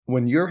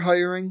When you're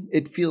hiring,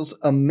 it feels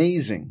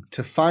amazing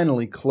to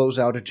finally close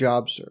out a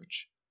job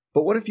search.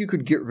 But what if you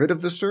could get rid of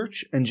the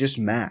search and just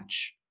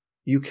match?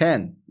 You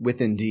can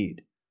with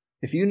Indeed.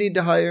 If you need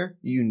to hire,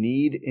 you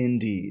need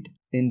Indeed.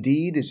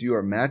 Indeed is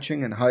your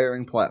matching and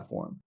hiring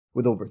platform.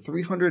 With over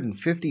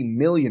 350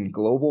 million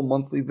global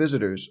monthly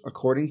visitors,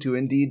 according to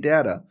Indeed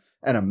data,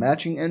 and a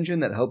matching engine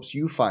that helps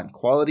you find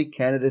quality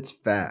candidates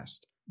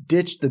fast.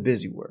 Ditch the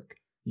busy work.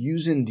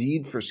 Use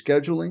Indeed for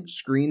scheduling,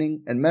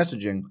 screening, and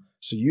messaging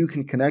so you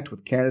can connect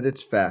with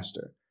candidates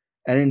faster.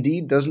 And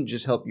Indeed doesn't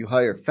just help you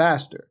hire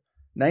faster.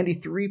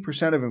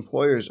 93% of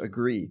employers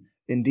agree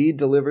Indeed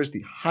delivers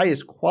the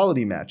highest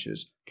quality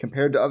matches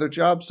compared to other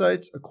job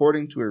sites,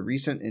 according to a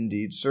recent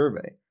Indeed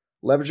survey.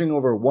 Leveraging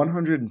over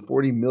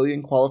 140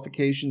 million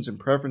qualifications and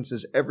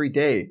preferences every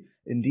day,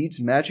 Indeed's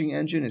matching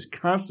engine is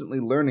constantly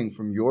learning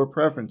from your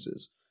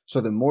preferences, so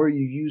the more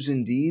you use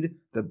Indeed,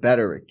 the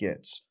better it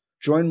gets.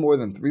 Join more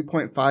than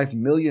 3.5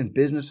 million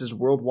businesses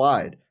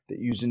worldwide that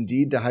use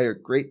Indeed to hire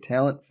great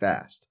talent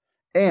fast.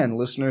 And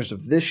listeners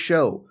of this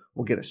show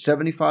will get a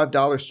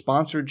 $75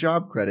 sponsored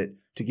job credit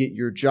to get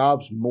your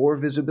jobs more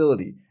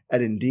visibility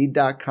at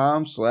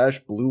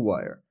Indeed.com/Blue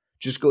Wire.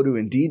 Just go to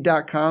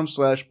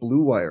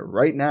Indeed.com/Blue Wire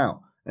right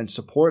now and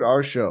support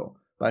our show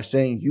by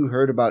saying you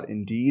heard about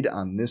Indeed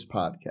on this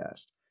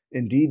podcast.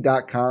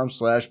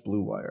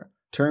 Indeed.com/Blue Wire.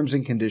 Terms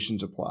and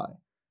conditions apply.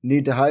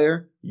 Need to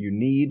hire? You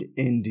need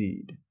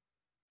Indeed.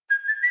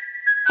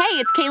 Hey,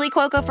 it's Kaylee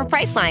Cuoco for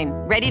Priceline.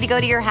 Ready to go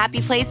to your happy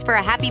place for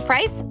a happy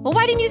price? Well,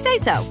 why didn't you say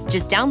so?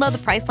 Just download the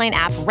Priceline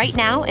app right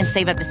now and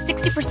save up to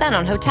 60%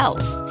 on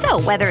hotels.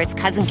 So whether it's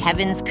Cousin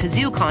Kevin's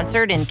Kazoo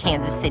Concert in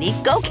Kansas City,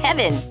 go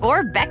Kevin,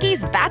 or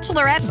Becky's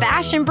Bachelorette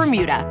Bash in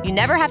Bermuda, you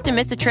never have to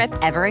miss a trip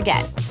ever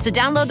again. So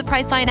download the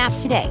Priceline app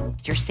today.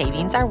 Your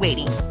savings are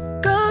waiting.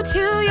 Go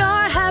to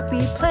your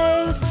happy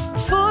place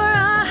for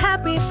a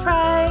happy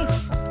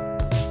price.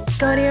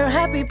 Go to your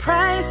happy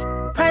price,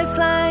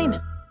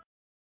 Priceline.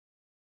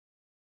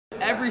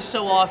 Every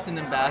so often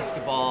in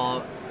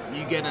basketball,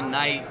 you get a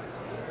night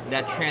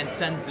that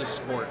transcends the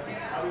sport,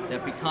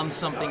 that becomes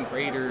something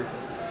greater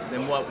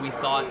than what we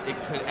thought it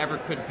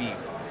could be.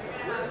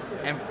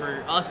 And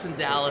for us in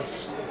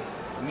Dallas,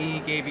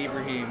 me, Gabe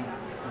Ibrahim,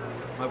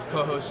 my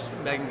co-host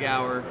Megan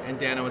Gower, and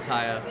Dana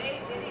Wataya,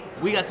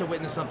 we got to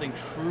witness something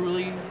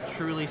truly,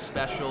 truly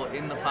special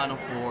in the Final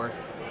Four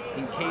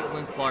in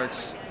Caitlin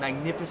Clark's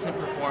magnificent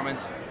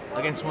performance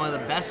against one of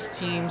the best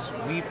teams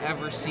we've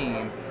ever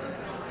seen.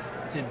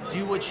 To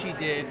do what she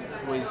did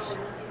was,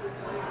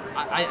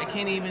 I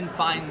can't even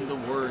find the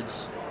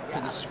words to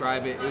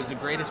describe it. It was the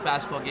greatest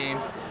basketball game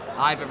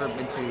I've ever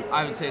been to.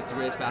 I would say it's the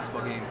greatest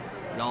basketball game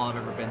y'all have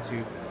ever been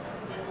to.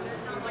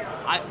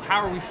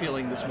 How are we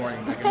feeling this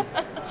morning, Megan?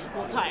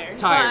 Well, tired.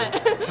 Tired.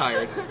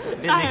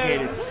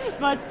 Tired.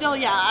 But still,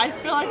 yeah, I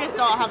feel like I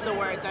still have the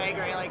words. I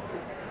agree. Like,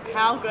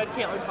 how good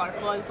Caitlin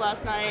Clark was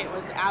last night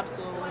was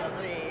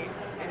absolutely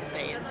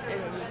insane.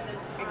 It was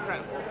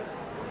incredible.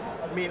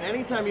 I mean,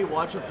 anytime you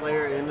watch a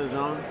player in the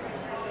zone,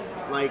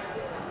 like,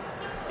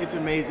 it's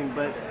amazing.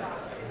 But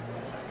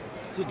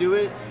to do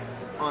it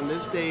on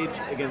this stage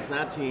against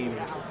that team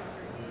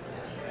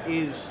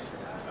is,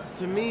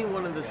 to me,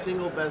 one of the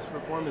single best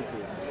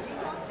performances,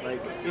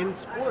 like, in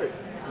sport.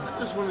 It's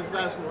just women's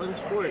basketball in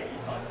sport.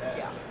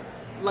 Yeah.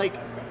 Like,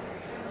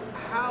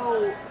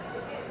 how,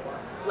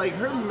 like,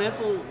 her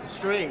mental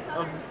strength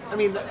of, I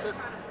mean, the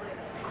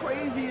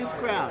craziest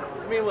crowd.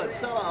 I mean,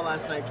 sellout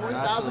last night,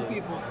 20,000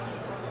 people.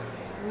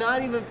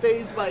 Not even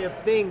fazed by a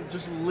thing,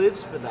 just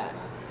lives for that.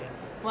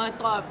 Well, I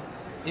thought,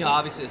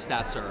 obviously the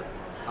stats are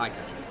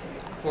eye-catching.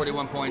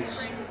 41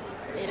 points.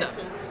 8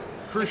 assists.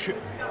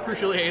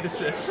 Crucially 8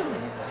 assists.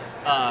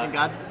 Thank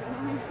God.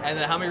 And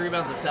then how many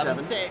rebounds?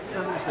 7? 6.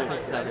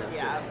 7.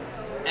 Yeah.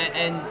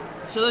 And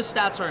so those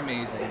stats are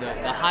amazing.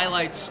 The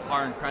highlights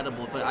are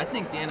incredible. But I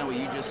think, Dana, what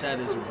you just said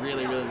is a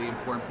really, really the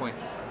important point.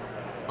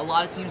 A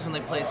lot of teams, when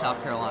they play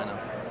South Carolina,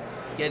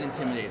 get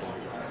intimidated.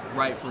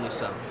 Rightfully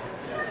so.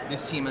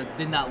 This team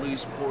did not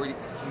lose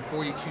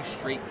 42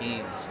 straight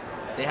games.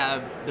 They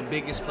have the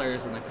biggest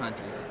players in the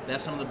country. They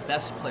have some of the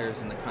best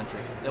players in the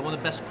country. They have one of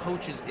the best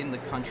coaches in the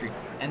country.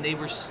 And they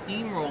were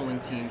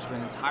steamrolling teams for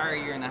an entire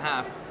year and a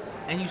half.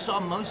 And you saw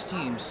most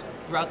teams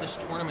throughout this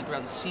tournament,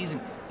 throughout the season,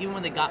 even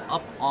when they got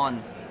up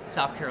on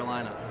South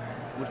Carolina,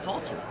 would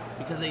falter.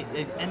 Because they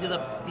ended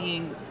up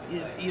being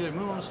either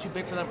Moon was too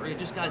big for them, or they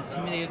just got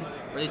intimidated,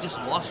 or they just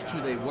lost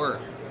who they were.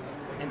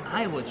 And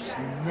Iowa just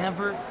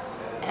never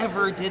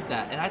ever did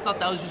that, and I thought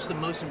that was just the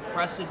most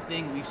impressive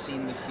thing we've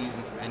seen this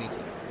season from any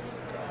team.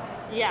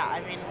 Yeah, I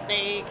mean,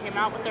 they came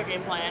out with their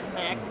game plan,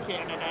 they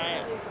executed it,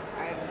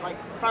 and like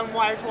from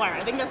wire to wire.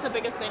 I think that's the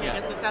biggest thing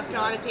against the South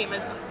Carolina team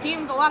is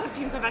a lot of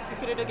teams have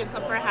executed against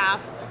them for a half,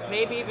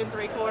 maybe even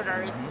 3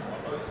 quarters.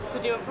 To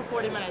do it for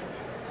 40 minutes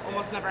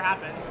almost never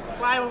happens.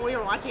 That's why when we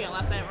were watching it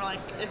last night, we're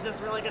like, is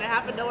this really going to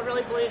happen? No one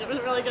really believed it was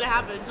really going to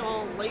happen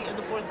until late in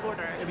the 4th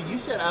quarter. I mean, you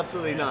said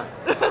absolutely not.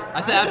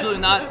 I said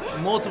absolutely not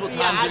multiple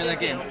times during that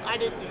game. I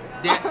did too.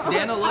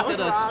 Daniel looked at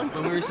us wrong.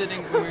 when we were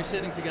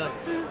sitting together.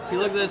 He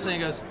looked at us and he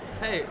goes,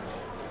 "Hey,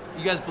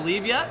 you guys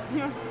believe yet?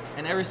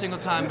 And every single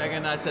time, Megan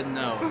and I said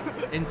no.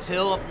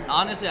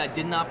 Honestly, I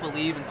did not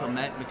believe until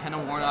McKenna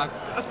Warnock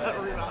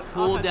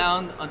pulled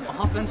down an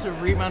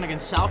offensive rebound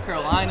against South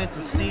Carolina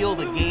to seal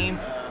the game.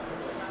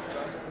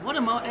 What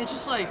a moment. It's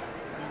just like,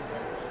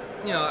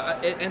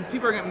 and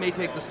people may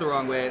take this the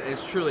wrong way.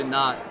 It's truly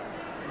not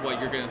what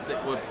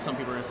what some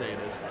people are going to say it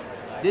is.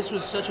 This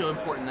was such an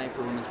important night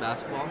for women's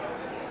basketball.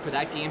 For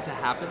that game to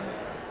happen,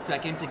 for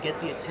that game to get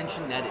the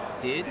attention that it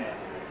did,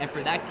 and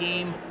for that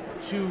game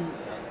to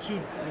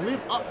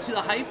live up to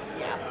the hype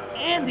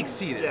and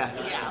exceed it.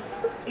 Yes. Yeah.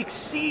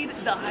 Exceed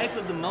the hype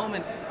of the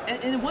moment.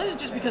 And it wasn't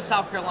just because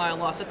South Carolina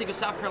lost. I think if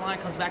South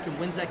Carolina comes back and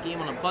wins that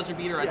game on a buzzer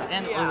beater at the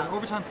end or in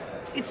overtime,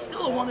 it's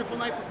still a wonderful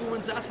night for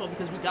women's basketball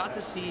because we got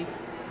to see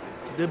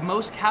the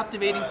most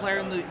captivating player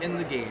in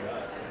the game.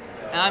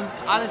 And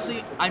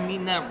I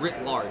mean that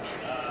writ large.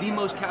 The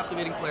most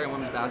captivating player in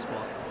women's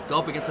basketball go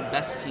up against the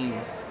best team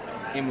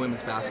in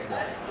women's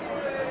basketball.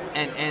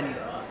 And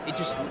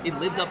it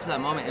lived up to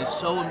that moment. It's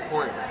so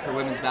important for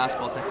women's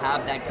basketball to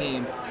have that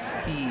game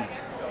be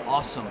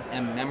awesome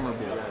and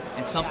memorable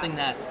and something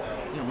that,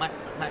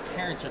 my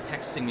parents are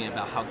texting me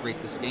about how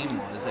great this game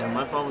was. And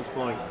My phone was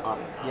blowing up.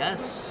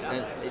 yes,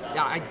 and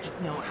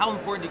how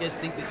important do you guys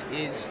think this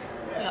is?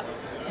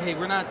 Hey,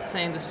 we're not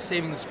saying this is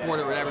saving the sport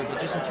or whatever, but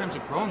just in terms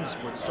of growing the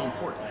sport, it's so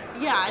important.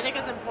 Yeah, I think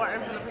it's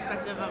important from the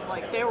perspective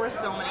of there were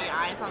so many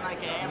eyes on that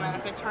game, and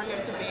if it turned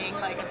into being a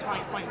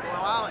 20-point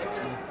blowout,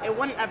 it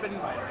wouldn't have been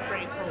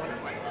great for what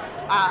it was.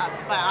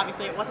 But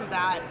obviously it wasn't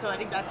that, so I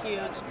think that's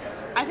huge.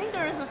 I think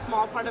there is a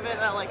small part of it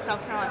that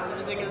South Carolina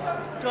losing is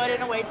good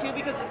in a way too,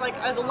 because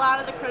it's a lot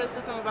of the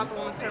criticism about the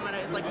women's tournament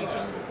is you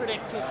can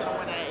predict who's gonna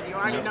win it, and you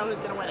already know who's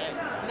gonna win it.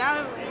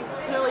 Now you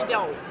clearly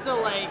don't.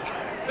 So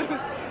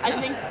I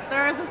think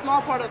there is a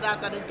small part of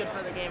that is good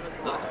for the game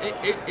as well.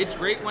 It's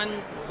great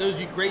when those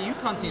great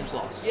UConn teams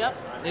lost. Yep.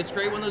 It's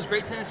great when those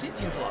great Tennessee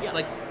teams lost.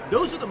 Yep.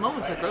 Those are the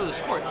moments that grow the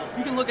sport.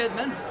 You can look at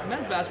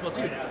men's basketball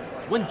too.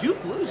 When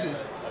Duke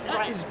loses,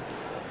 that is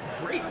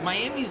great.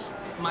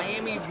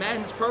 Miami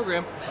men's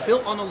program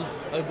built on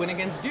a win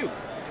against Duke.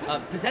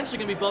 Potentially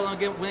going to be built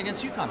on a win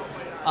against UConn.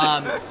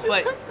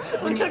 But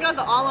it took us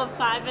all of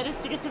 5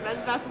 minutes to get to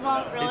men's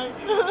basketball, really?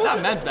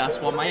 Not men's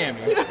basketball,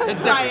 Miami.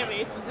 It's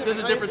Miami specifically. Those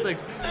are different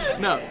things.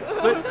 No,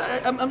 but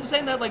I'm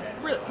saying that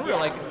for real,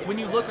 when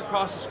you look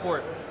across the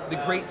sport, the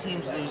great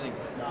teams losing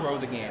grow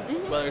the game.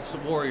 Mm-hmm. Whether it's the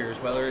Warriors,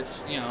 whether it's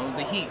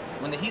the Heat.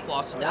 When the Heat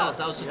lost to Dallas,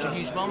 that was such a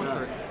huge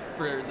moment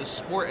for the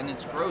sport and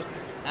its growth.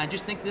 And I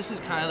just think this is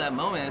kind of that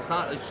moment. It's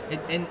not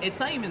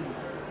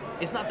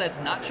that it's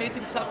not shade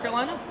to South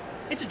Carolina.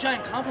 It's a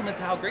giant compliment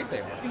to how great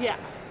they are. Yeah.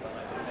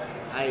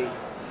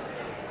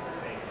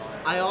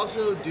 I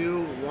also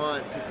do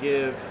want to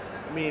give.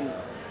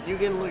 You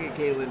can look at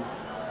Caitlin,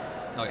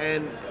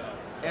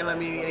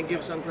 and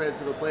give some credit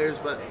to the players,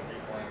 but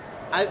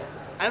I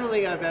don't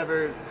think I've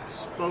ever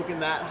spoken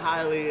that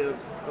highly of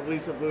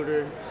Lisa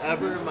Bluder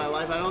ever in my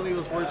life. I don't think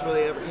those words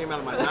really ever came out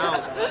of my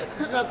mouth.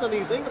 It's not something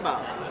you think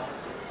about.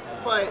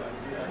 But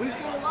we've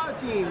seen a lot of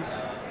teams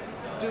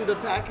do the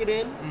pack it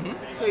in,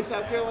 say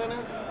South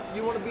Carolina,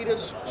 you want to beat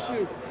us,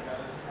 shoot.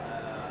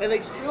 And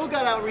they still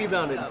got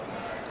out-rebounded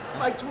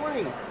by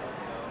 20.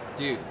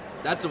 Dude,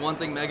 that's the one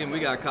thing, Megan, we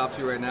got to cop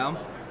to right now.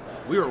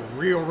 We were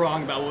real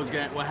wrong about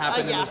what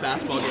happened in this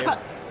basketball game.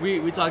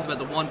 We talked about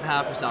the one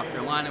path for South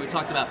Carolina. We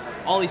talked about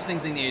all these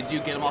things they need to do,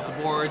 get them off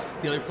the boards.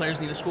 The other players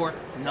need to score.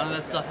 None of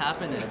that stuff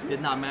happened, and it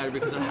did not matter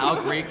because of how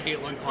great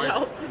Caitlin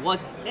Clark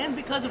was, and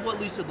because of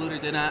what Lisa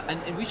Bluder did.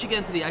 And we should get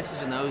into the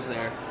X's and O's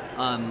there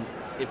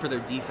for their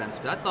defense.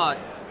 Because I thought,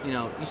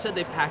 you said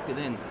they packed it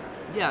in.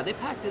 Yeah, they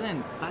packed it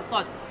in, but I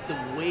thought the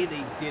way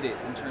they did it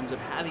in terms of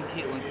having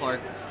Caitlin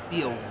Clark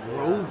be a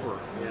rover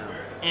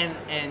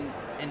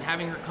and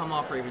having her come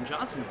off Raven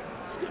Johnson,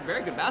 she's a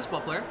very good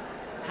basketball player,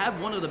 have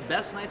one of the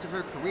best nights of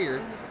her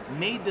career,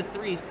 made the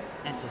threes,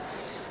 and to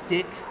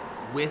stick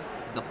with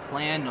the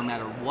plan no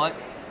matter what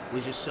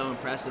was just so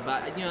impressive.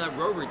 That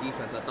rover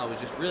defense I thought was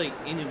just really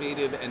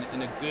innovative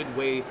and a good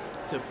way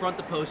to front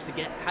the post, to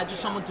had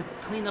just someone to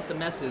clean up the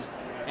messes,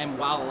 and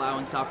while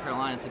allowing South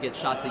Carolina to get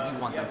shots that you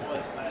want them to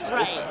take.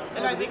 Right,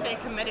 and I think they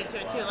committed to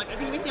it too. I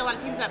think we see a lot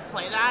of teams that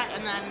play that,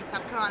 and then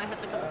South Carolina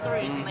hits a couple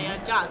threes and they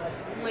adjust.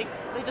 They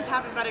just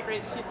haven't been a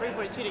great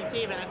three-point shooting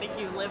team, and I think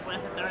you live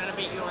with if they're going to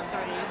beat you on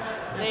threes.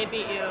 They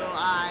beat you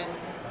on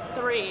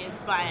threes,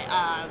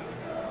 but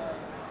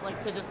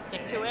to just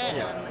stick to it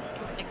and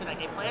stick to that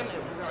game plan,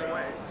 it really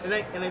worked. And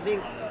I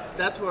think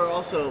that's where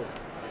also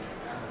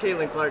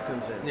Caitlin Clark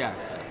comes in. Yeah.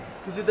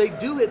 Because if they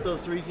do hit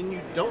those threes and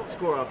you don't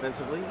score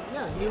offensively,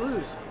 you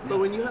lose. But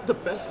when you have the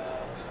best,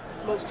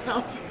 most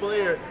talented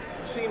player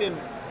seen in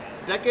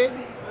a decade,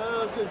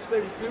 since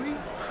maybe Suey,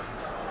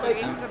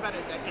 It's about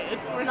a decade.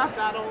 We're not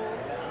that old.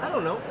 I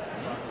don't know.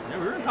 Yeah,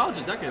 we were in college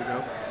a decade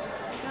ago.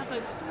 Yeah, but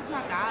she was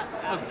not that.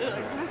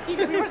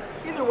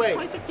 Either way.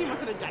 2016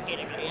 wasn't a decade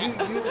ago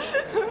yet.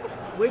 You,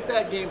 with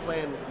that game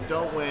plan,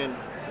 don't win,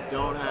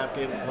 don't have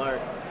Caitlin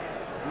Clark.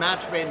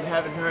 Match made in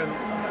heaven. Her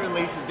and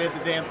Lisa did the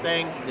damn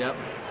thing. Yep.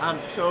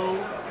 I'm so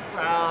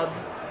proud.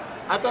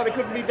 I thought it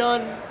couldn't be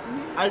done.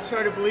 I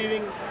started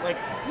believing, like,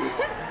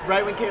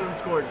 right when Caitlin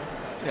scored.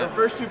 Yeah. Her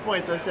first 2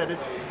 points, I said,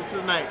 it's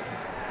the night.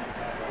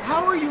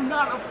 How are you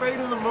not afraid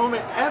of the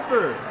moment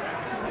ever?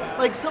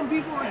 Like, some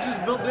people are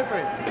just built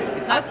different.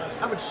 It's not.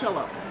 I would shut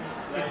up.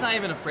 It's not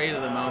even afraid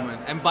of the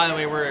moment. And by the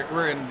way,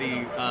 we're in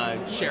the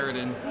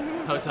Sheraton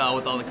Hotel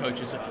with all the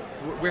coaches. So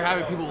we're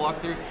having people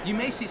walk through. You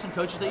may see some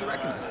coaches that you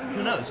recognize.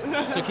 Who knows?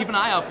 So keep an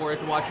eye out for it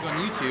if you're watching on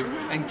YouTube,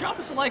 and drop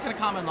us a like and a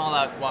comment and all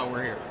that while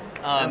we're here.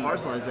 And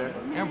Barcelon's there.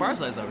 Aaron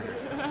Barzilai's over here.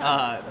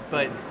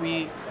 But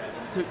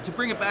to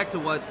bring it back to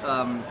what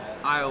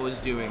Iowa's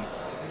doing,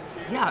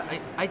 yeah,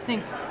 I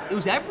think it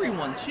was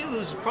everyone too. It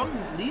was from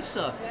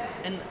Lisa,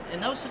 and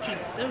that was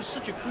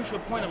such a crucial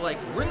point of, like,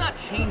 we're not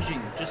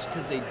changing just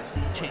because they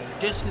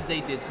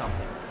did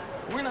something.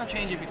 We're not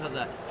changing because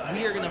of that.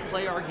 We are going to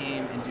play our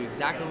game and do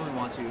exactly what we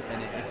want to,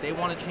 and if they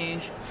want to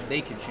change,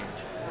 they can change.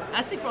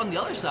 I think on the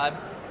other side,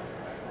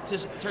 to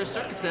a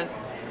certain extent,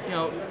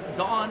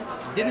 Dawn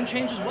didn't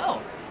change as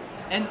well,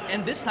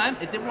 and this time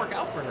it didn't work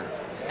out for her,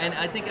 and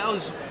I think that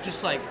was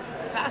just like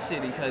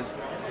fascinating because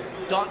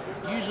Dawn,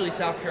 usually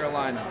South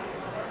Carolina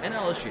and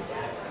LSU,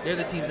 they're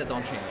the teams that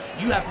don't change.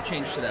 You have to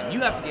change to them.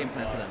 You have to game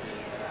plan to them.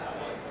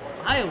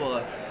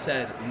 Iowa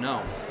said,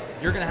 no,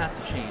 you're going to have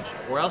to change,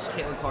 or else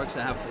Caitlin Clark's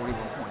going to have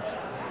 41 points.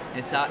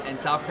 And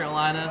South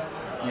Carolina,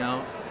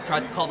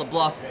 tried to call the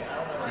bluff,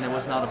 and it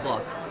was not a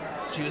bluff.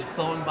 She was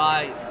blowing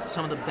by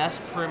some of the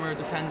best perimeter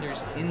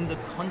defenders in the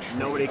country.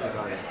 Nobody could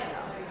guard her.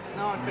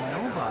 No one could.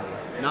 Nobody.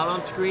 Not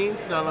on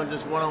screens, not on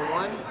just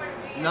one-on-one.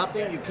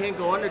 Nothing. You can't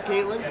go under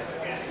Caitlin.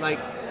 Like,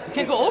 You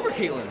can't go over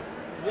Caitlin.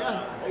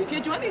 yeah. You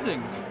can't do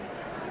anything.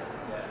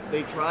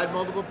 They tried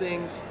multiple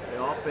things. They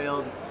all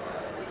failed.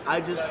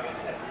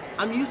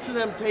 I'm used to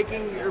them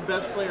taking your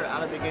best player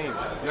out of the game.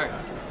 Right.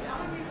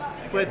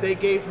 But they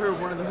gave her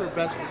one of her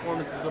best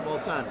performances of all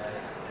time.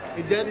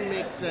 It doesn't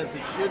make sense.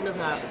 It shouldn't have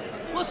happened.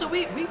 Well, so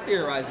we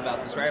theorized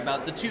about this, right?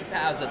 About the two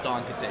paths that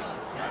Dawn could take.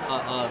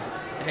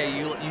 Hey,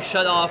 you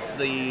shut off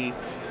the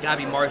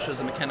Gabby Marshalls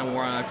and McKenna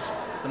Warnocks,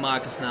 the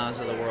Monica Snaz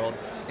of the world,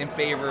 in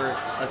favor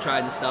of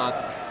trying to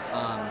stop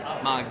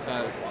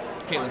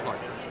Caitlin Clark.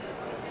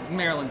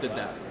 Maryland did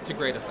that to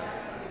great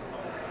effect,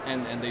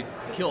 and they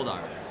killed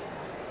Iowa.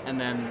 And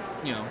then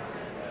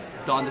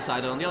Dawn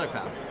decided on the other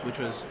path, which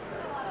was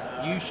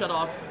you shut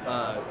off,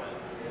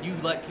 you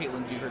let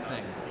Caitlin do her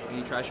thing, and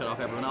you try to shut off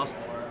everyone else,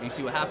 and you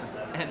see what happens.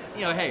 And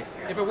hey,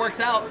 if it works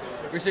out,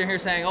 you're sitting here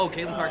saying, oh,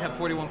 Caitlin Clark had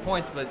 41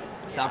 points, but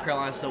South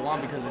Carolina still won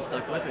because they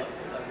stuck with it.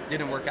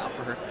 Didn't work out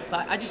for her.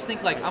 But I just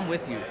think, like, I'm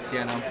with you,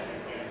 Dano.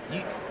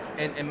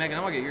 And Megan,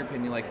 I want to get your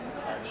opinion. Like,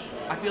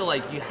 I feel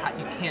like you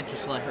can't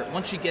just let her,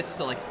 once she gets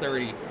to like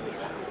 30, you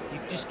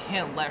just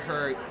can't let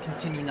her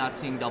continue not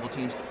seeing double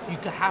teams. You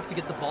have to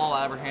get the ball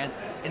out of her hands.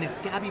 And if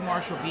Gabby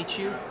Marshall beats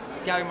you,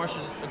 Gabby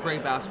Marshall's a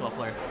great basketball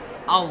player.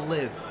 I'll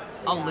live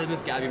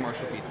if Gabby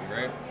Marshall beats me,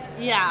 right?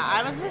 Yeah,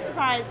 I was so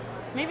surprised.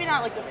 Maybe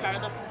not like the start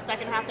of the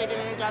second half they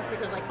didn't adjust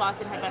because like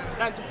Boston had been on the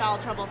bench in foul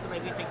trouble, so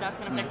maybe you think that's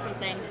going to fix some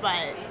things.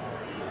 But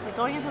like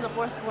going into the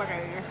fourth quarter,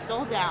 you're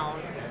still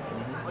down.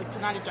 Like to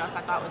not adjust,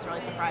 I thought was really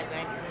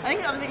surprising. I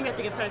think the other thing we have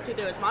to give credit to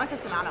though is Monica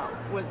Sonano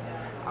was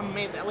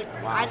amazing. Like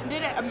I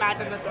didn't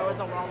imagine that there was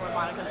a world where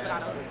Monica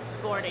Sonano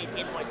scored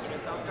 18 points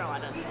against South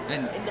Carolina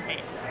in the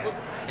paint.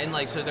 And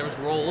like so, there was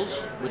rolls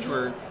which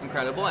were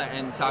incredible,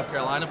 and South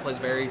Carolina plays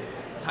very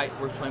tight.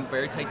 We're playing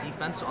very tight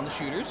defense on the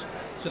shooters,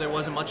 so there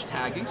wasn't much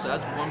tagging. So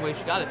that's one way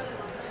she got it.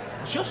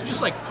 She also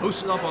just like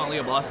posted up on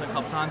Leah Boston a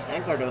couple times.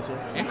 And Cardoso.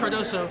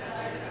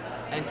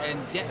 And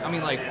I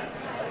mean, like,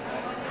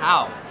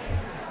 how?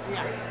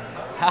 Yeah.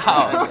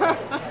 How?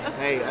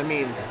 Hey, I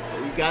mean,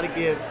 you got to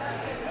give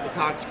the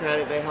Cox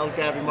credit. They held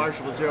Gabby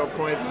Marshall to 0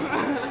 points.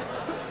 But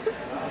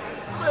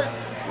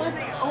one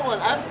thing, hold on,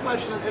 I have a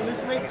question, and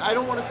I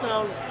don't want to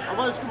sound, I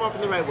want this to come up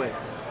in the right way.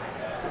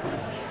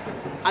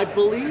 I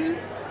believe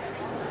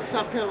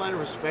South Carolina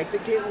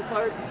respected Caitlin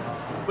Clark,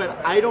 but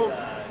I don't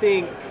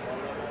think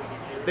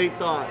they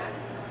thought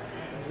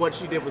what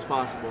she did was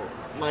possible.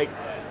 Like,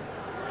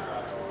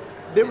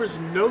 there was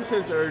no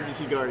sense of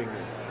urgency guarding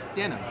her.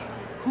 Dana,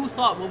 who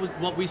thought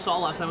what we saw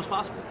last time was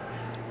possible?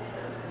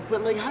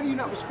 But like, how do you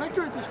not respect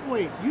her at this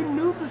point? You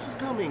knew this was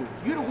coming.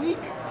 You had a week.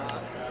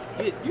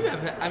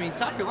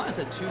 South Carolina's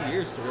had 2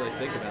 years to really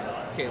think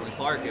about Caitlin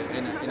Clark,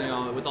 and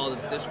with all the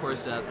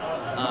discourse that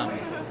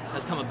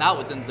has come about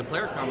within the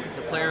player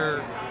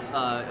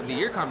of the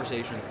year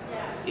conversation,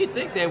 you'd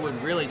think they would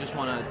really just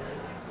want to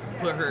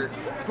put her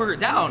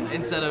down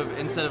instead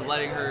of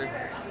letting her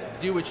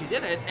do what she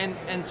did.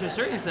 And to a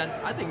certain extent,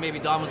 I think maybe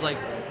Dawn was like,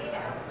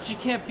 she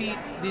can't beat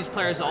these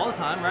players all the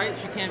time, right?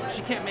 She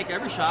can't make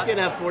every shot. She can't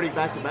have 40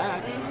 back to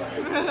back.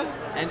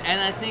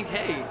 And I think,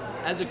 hey,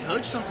 as a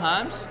coach,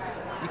 sometimes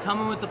you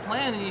come in with the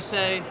plan and you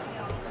say,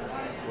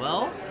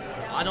 well,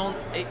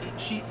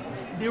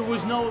 it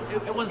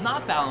was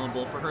not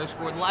fallible for her to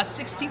score the last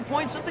 16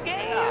 points of the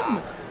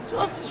game. So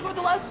let's score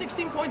the last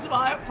 16 points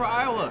for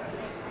Iowa.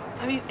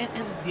 I mean,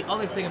 and the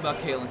other thing about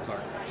Caitlin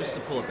Clark, just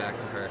to pull it back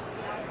to her,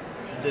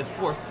 the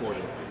fourth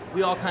quarter,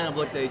 we all kind of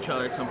looked at each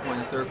other at some point in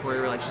the third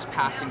quarter, like she's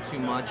passing too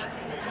much.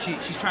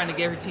 She's trying to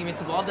get her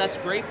teammates involved. That's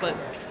great, but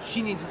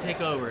she needs to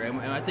take over. And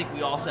I think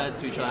we all said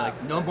to each other,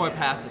 like, no more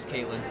passes,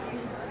 Caitlin.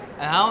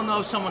 And I don't know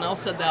if someone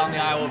else said that on the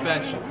Iowa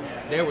bench.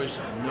 There was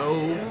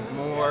no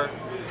more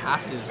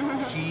passes.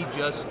 She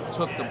just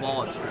took the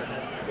ball and scored.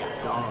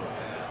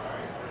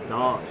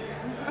 Dog.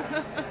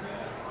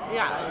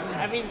 Yeah,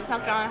 I mean,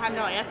 South Carolina had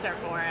no answer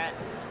for it.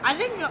 I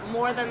think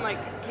more than like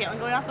Caitlin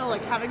going off, though,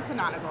 like having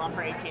Sonata go off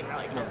for 18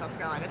 really killed South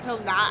Carolina. To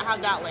not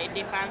have that lane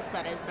defense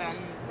that has been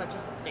such a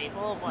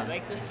staple of what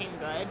makes this team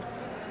good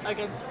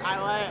against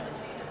Iowa.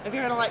 If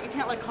you're you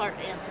can't let Clark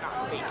and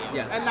Sonata beat you.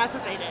 Yes. And that's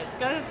what they did.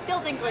 Because I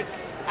still think like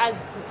as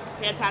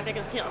fantastic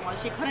as Caitlin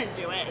was, she couldn't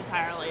do it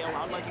entirely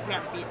alone. Like you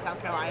can't beat South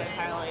Carolina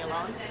entirely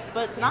alone.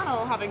 But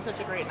Sonata having such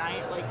a great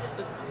night, like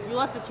you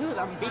let the two of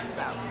them beat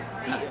them.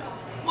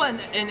 Well,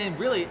 and it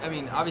really, I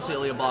mean, obviously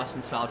Aaliyah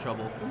Boston's foul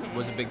trouble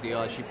was a big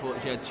deal. She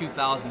had 2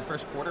 fouls in the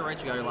first quarter, right?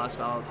 She got her last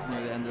foul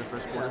near the end of the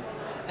first quarter.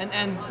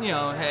 And you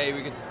know, hey,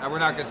 we're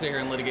not gonna sit here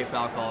and litigate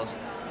foul calls.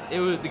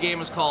 The game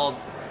was called.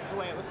 The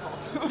way it was called.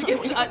 The game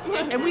was,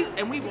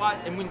 and we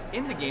watched, and when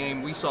in the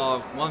game we saw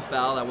one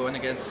foul that went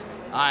against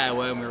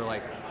Iowa, and we were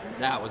like,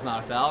 that was not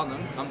a foul. And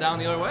then come down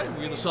the other way,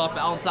 we saw a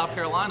foul in South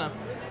Carolina,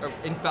 or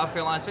in South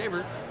Carolina's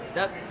favor,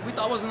 that we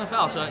thought wasn't a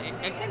foul. So I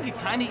think it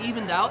kind of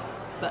evened out.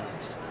 But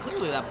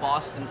clearly that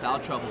Boston foul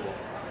trouble,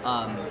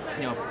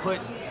 put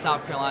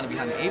South Carolina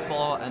behind the 8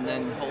 ball, and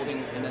then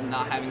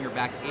not having her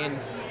back in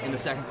the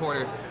second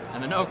quarter.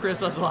 And I know Chris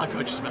does a lot of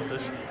coaches about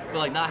this, but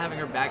like not having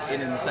her back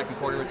in the second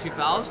quarter with 2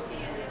 fouls,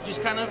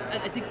 just kind of I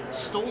think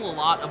stole a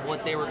lot of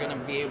what they were going to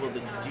be able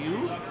to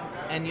do.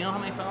 And you know how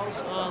many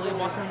fouls Leah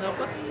Boston ended up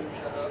with?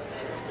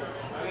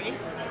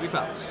 3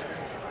 fouls.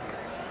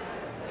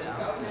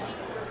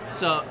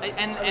 So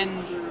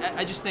and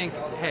I just think,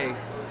 hey.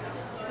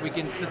 We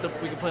can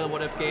play the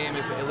what if game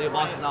if Leah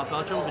Boston's not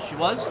foul trouble, but she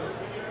was.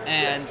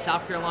 And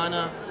South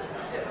Carolina,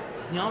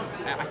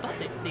 I thought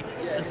they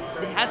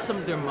had some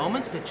of their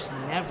moments, but just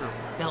never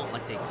felt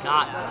like they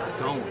got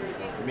going.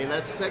 I mean,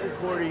 that second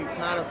quarter, you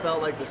kind of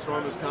felt like the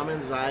storm was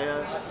coming.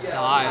 Zaya.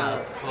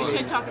 We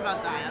should talk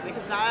about Zaya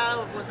because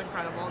Zaya was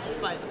incredible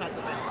despite the fact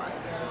that they lost.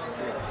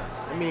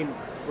 Yeah. I mean,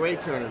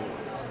 great tournament,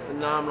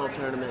 phenomenal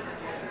tournament.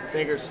 I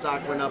think her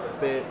stock went up a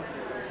bit,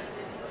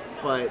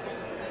 but.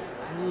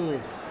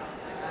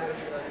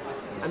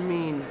 I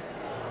mean,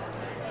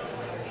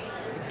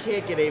 you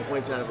can't get 8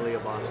 points out of Leah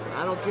Boston.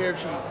 I don't care if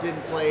she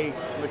didn't play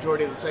the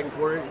majority of the second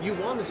quarter. You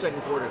won the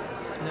second quarter.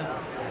 No.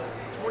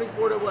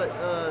 24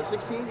 to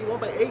 16? You won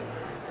by 8.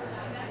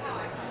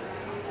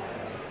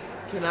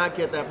 Cannot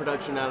get that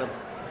production out of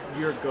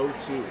your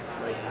go-to.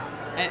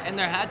 And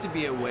there had to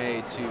be a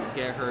way to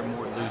get her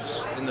more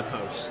loose in the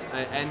post.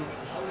 And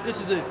this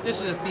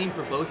is a theme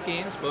for both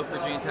games, both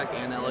Virginia Tech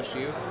and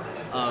LSU,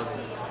 of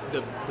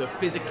the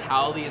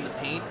physicality in the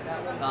paint,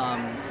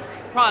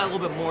 probably a little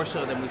bit more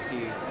so than we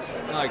see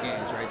in other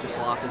games, right? Just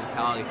a lot of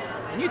physicality.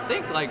 And you'd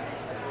think,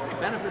 it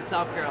benefits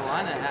South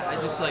Carolina. I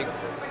just,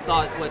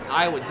 thought what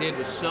Iowa did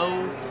was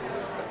so...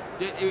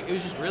 It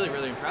was just really,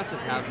 really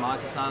impressive to have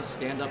Monica Sanas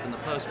stand up in the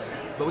post.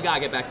 But we got to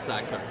get back to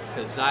Zaya Cook,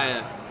 because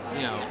Zaya,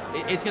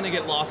 it's going to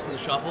get lost in the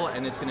shuffle,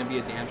 and it's going to be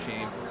a damn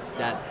shame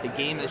that the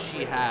game that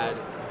she had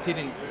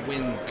didn't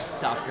win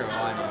South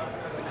Carolina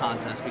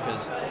contest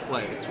because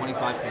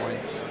 25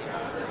 points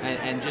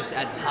and just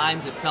at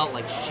times it felt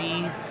like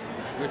we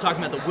were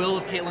talking about the will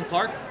of Caitlin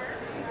Clark,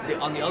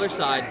 on the other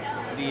side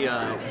the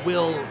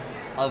will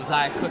of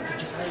Zaya Cook to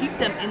just keep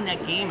them in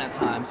that game at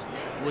times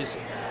was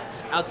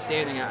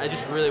outstanding. I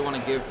just really want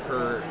to give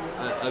her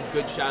a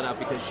good shout out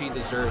because she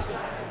deserves it.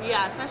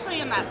 Yeah,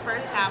 especially in that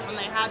first half when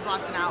they had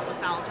Boston out with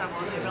foul trouble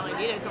and they really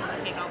needed someone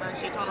to take over, and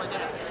she totally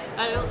did it.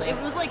 I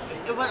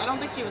don't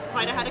think she was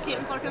quite ahead of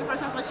Caitlin Clark in the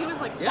first half, but she was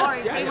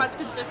scoring pretty much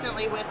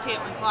consistently with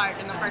Caitlin Clark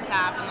in the first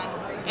half, and then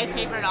it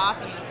tapered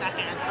off in the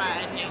second.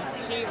 But I think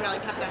she really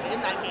kept them in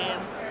that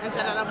game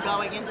instead of them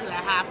going into the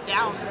half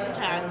down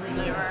 10.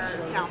 They were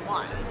down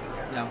 1.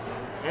 Yeah.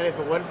 And if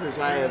it wasn't for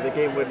Zaya, the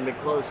game wouldn't have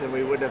been close, and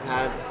we wouldn't have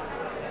had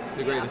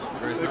the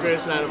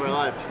greatest night of our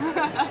lives.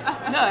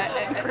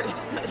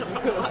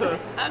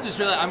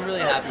 I'm really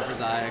happy for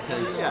Zaya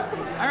because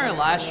I remember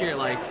last year,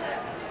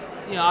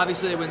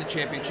 obviously they win the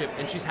championship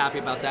and she's happy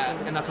about that,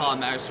 and that's all that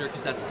matters to her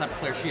because that's the type of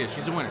player she is.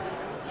 She's a winner.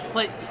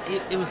 But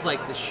it was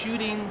like the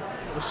shooting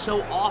was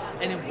so off,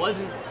 and it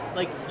wasn't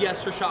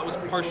yes, her shot was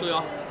partially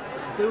off.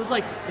 But it was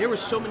there were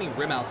so many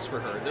rim outs for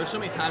her. There were so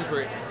many times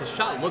where the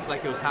shot looked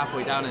like it was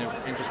halfway down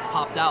and just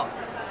popped out.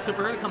 So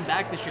for her to come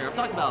back this year, I've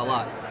talked about it a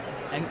lot.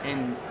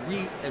 And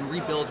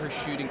rebuild her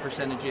shooting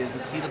percentages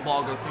and see the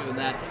ball go through the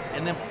net,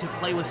 and then to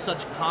play with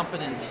such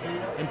confidence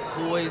and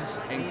poise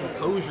and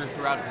composure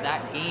throughout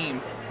that game,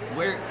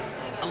 where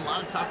a lot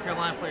of South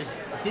Carolina players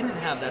didn't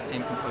have that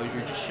same composure,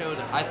 just showed,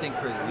 I think,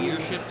 her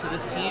leadership to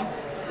this team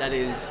that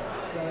is,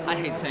 I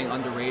hate saying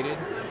underrated,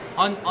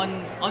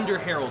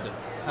 under-heralded.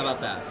 How about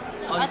that?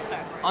 That's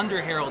fair.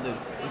 Under-heralded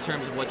in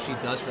terms of what she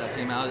does for that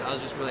team. I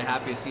was just really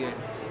happy to see it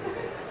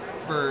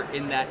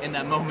in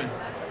that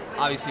moment.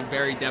 obviously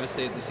very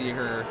devastated to see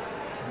her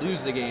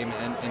lose the game,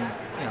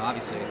 and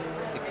obviously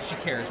she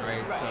cares,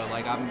 right? So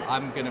like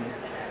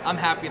I'm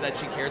happy that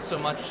she cared so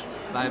much,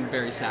 but I'm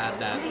very sad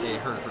that it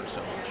hurt her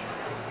so much.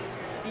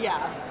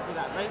 Yeah,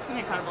 but it's an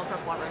incredible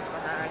performance for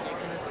her, I think,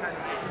 in this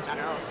tournament in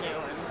general, too.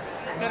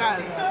 And gonna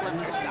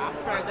lift her stock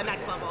for the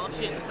next level if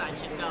she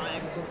decides she's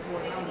going.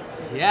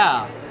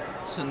 Yeah.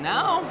 So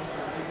now,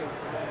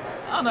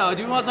 I don't know.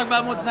 Do you want to talk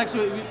about what's next?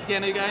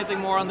 Dana, you got anything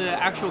more on the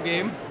actual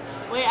game?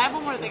 Wait, I have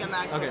one more thing on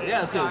that. Okay,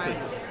 yeah, let's do it.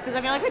 Because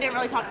I feel like we didn't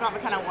really talk about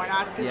McKenna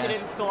Warnock because Yes. she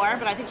didn't score,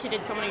 but I think she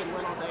did so many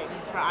little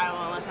things for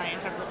Iowa last night in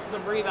terms of the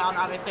rebound.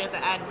 Obviously, at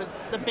the end was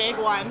the big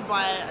one,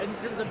 but in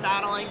terms of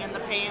battling in the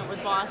paint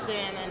with Boston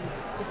and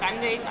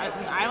defending,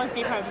 Iowa's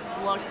defense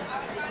looked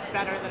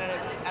better than it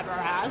ever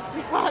has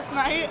last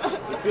night.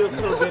 It feels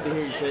so good to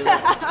hear you say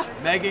that.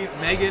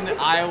 Megan,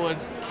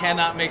 Iowa's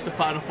cannot make the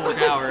Final Four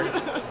hour.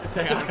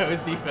 Saying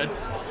Iowa's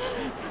defense.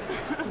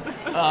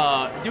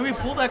 Do we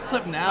pull that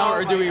clip now,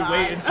 or do we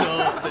wait until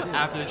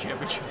after the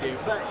championship game?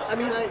 But I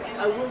mean,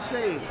 I will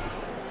say,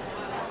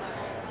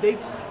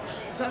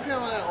 South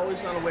Carolina always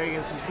found a way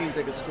against these teams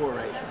that could score,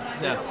 right?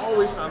 Yeah. They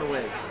always found a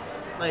way.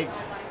 Like,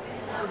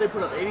 what did they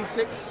put up,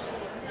 86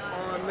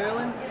 on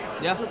Maryland?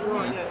 Yeah. Could be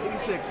wrong, yeah,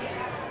 86.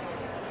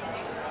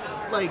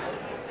 Like,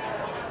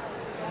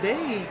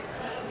 they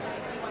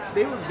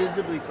were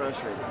visibly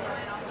frustrated.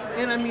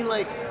 And I mean,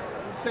 like,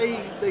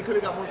 say they could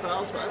have got more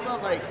fouls, but I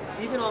thought, like,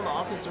 even on the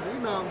offensive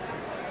rebounds,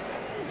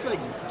 it's like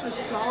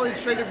just solid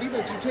straight up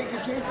defense. You take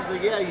your chances.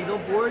 Like, yeah, you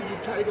don't board, you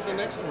try to get the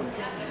next one.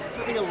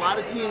 So I think a lot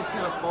of teams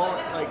kind of fall,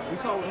 like we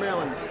saw with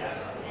Maryland,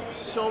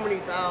 so many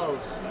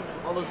fouls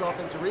on those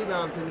offensive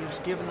rebounds, and you're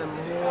just giving them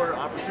more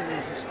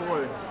opportunities to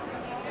score.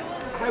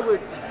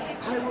 Highwood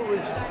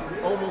was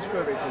almost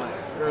perfect tonight,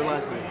 or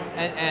last night.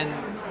 And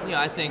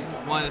I think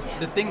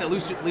the thing that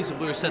Lisa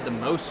Bleuer said the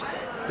most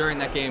during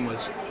that game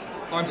was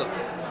arms up.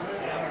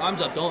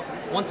 Arms up. Don't.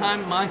 One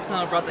time, my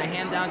son brought the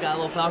hand down, got a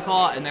little foul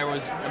call, and there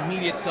was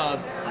immediate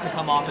sub to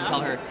come off and tell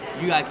her,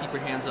 you got to keep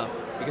your hands up,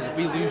 because if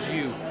we lose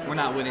you, we're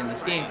not winning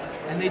this game.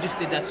 And they just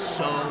did that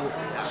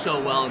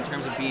so well in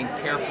terms of being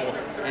careful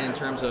and in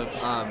terms of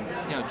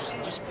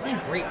just playing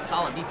great,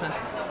 solid defense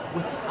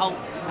without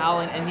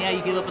fouling. And yeah,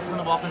 you give up a ton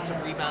of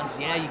offensive rebounds.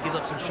 Yeah, you give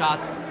up some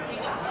shots.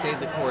 Stay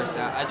the course.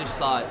 I just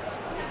thought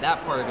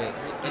that part of it,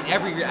 in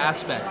every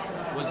aspect,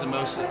 was the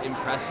most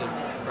impressive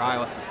for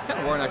Iowa. Kind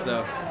of Warnock,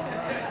 though.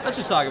 Let's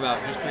just talk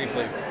about, just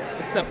briefly,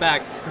 let's step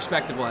back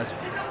perspective-wise.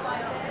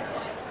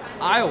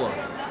 Iowa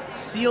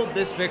sealed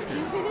this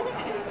victory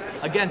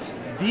against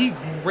the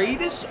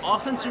greatest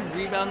offensive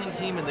rebounding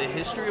team in the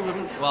history of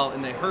women,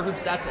 in the Her Hoop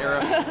Stats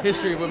era,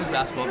 history of women's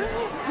basketball,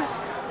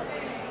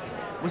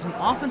 with an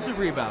offensive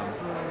rebound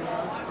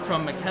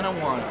from McKenna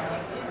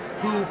Warnock,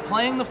 who,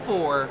 playing the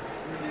 4,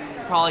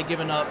 probably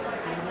given up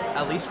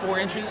at least 4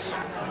 inches,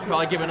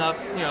 probably given up,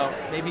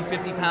 maybe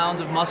 50 pounds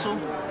of muscle.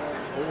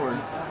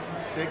 4,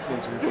 6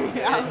 inches.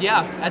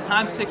 Yeah, at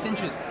times 6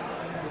 inches.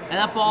 And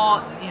that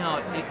ball,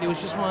 it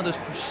was just one of those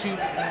pursuit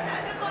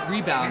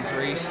rebounds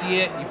where you see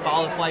it, you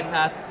follow the flight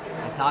path,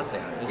 and got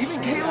there. Even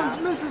Caitlin's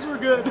misses were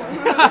good.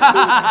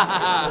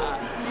 Yeah.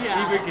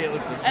 Even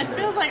Caitlin's misses. It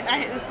feels like,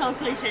 it's so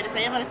cliche to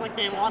say it, but it's like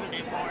they wanted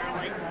it more.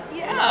 Like,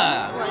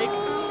 yeah.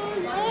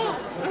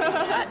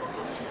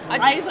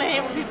 I usually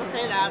hate when people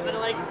say that, but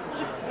like,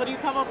 when you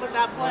come up with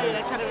that play,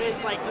 that kind of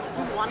is like, just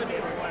who wanted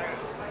it more.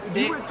 If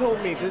you would have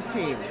told me this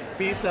team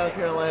beat South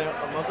Carolina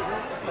a month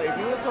ago, like if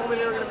you would have told me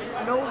they were going to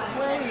beat, no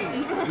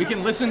way. We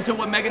can listen to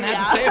what Megan had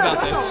to say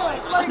about this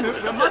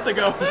a month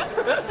ago.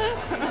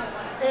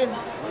 And,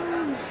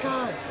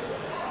 God.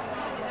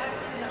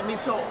 I mean,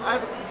 so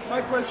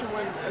my question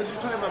as you're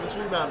talking about this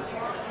rebound,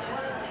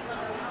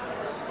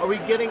 are we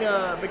getting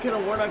a McKenna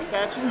Warnock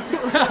statue?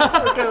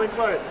 Or Caitlin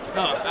Clark?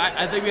 No,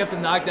 I think we have to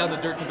knock down the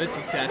Dirk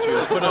Nowitzki statue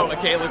and put up a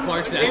Caitlin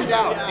Clark statue. In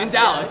Dallas. In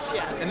Dallas.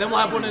 Yes. And then we'll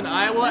have one in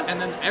Iowa, and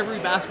then every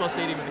basketball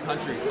stadium in the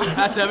country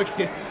has to have a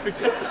Caitlin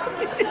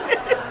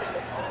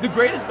statue. The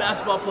greatest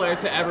basketball player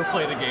to ever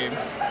play the game.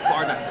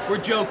 Pardon. We're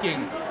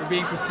joking. We're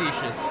being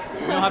facetious.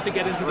 We don't have to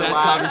get into that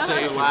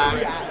conversation.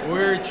 Relax.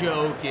 We're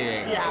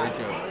joking. Yeah. We're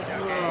joking.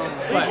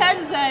 We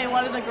can say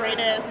one of the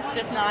greatest,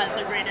 if not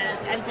the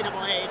greatest,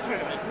 NCAA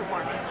tournament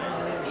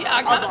performances Yeah,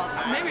 of all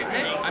time. maybe.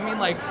 I mean,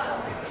 like,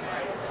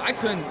 I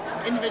couldn't.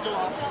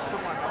 Individual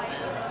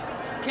performances.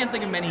 Can't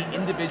think of many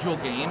individual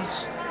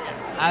games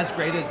as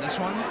great as this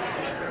one.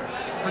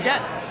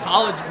 Forget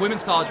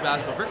women's college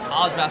basketball. Forget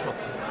college basketball.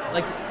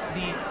 Like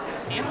the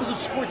annals of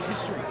sports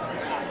history.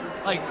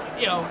 Like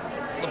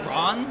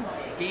LeBron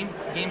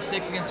game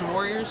 6 against the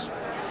Warriors,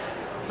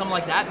 something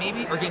like that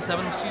maybe, or game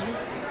 7, excuse me.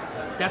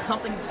 That's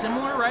something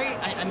similar, right?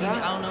 I mean,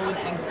 I don't know.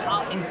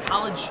 In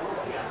college,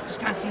 it just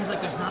kind of seems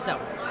like there's not that.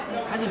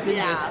 Hasn't been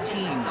this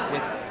team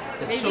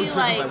that's Maybe so driven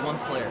like by one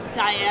player.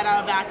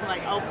 Diana back in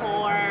like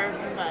 04,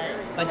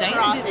 But Diana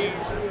Rossi. did.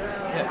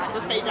 Not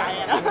just say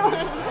Diana.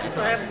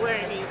 I'm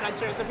wearing a U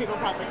shirt, so people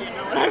probably didn't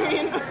know what I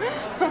mean.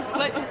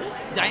 But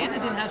Diana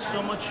didn't have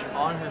so much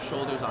on her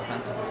shoulders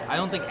offensively. I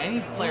don't think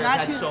any player Not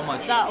had too, so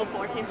much. That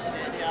 04 team she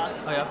did, yeah.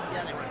 Oh, yeah?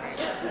 Yeah, they were great.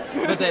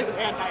 But that,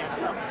 And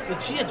Diana,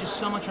 but she had just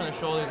so much on her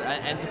shoulders,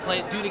 and to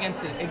do it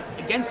against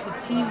the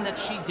team that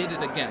she did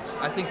it against,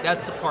 I think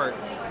that's the part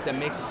that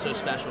makes it so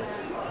special.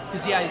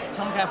 Because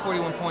someone had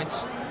 41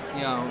 points.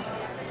 You know,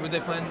 who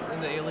they playing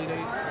in the Elite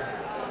Eight?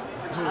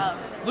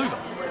 Louisville.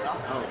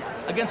 Oh.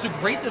 Against a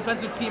great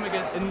defensive team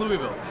in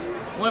Louisville,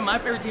 one of my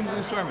favorite teams in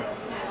this tournament.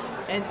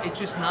 And it's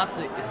just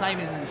it's not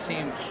even in the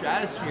same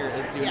stratosphere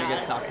as doing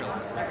against South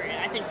Carolina. Agreed.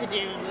 I think to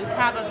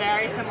have a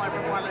very similar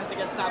performance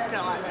against South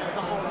Carolina is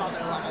a whole other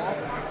level.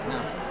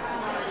 No.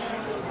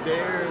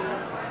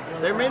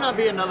 There may not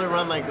be another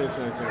run like this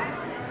in a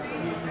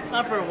tournament.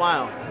 Not for a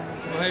while.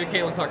 Well, maybe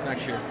Caitlin Clark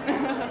next year.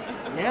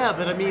 Yeah,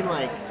 but I mean,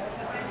 like,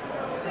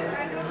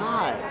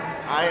 God,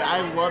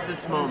 I love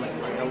this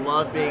moment. Like, I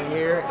love being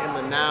here in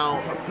the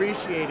now,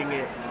 appreciating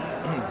it.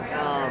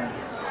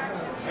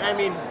 And I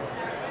mean,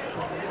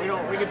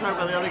 we can talk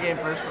about the other game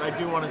first, but I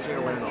do want to see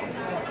her win it all.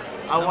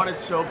 I want it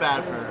so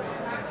bad for her.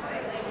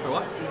 For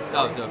what?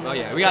 Oh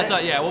yeah, we got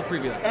to. Yeah, we'll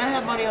preview that. And I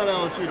have money on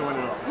LSU to win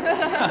it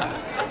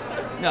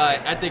all. No,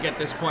 I think at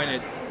this point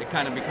it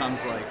kind of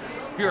becomes like,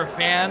 if you're a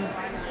fan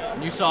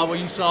and you saw what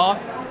you saw,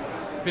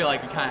 I feel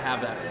like you kind of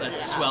have that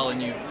swell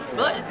in you.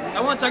 But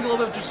I want to talk a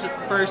little bit just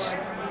first,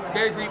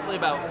 very briefly,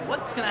 about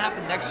what's going to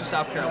happen next for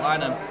South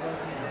Carolina.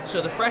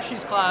 So the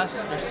freshies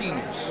class, they're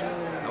seniors.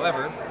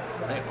 However,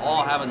 they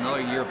all have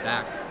another year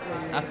back.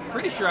 I'm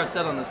pretty sure I've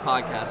said on this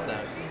podcast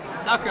that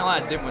South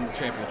Carolina didn't win the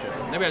championship.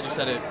 Maybe I just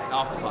said it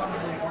off the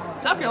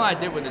podcast. South Carolina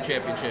did win the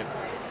championship.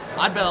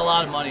 I'd bet a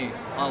lot of money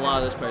on a lot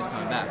of those players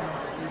coming back.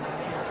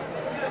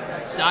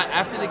 So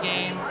after the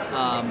game,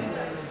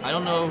 I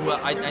don't know.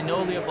 I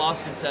know Leah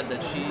Boston said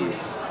that she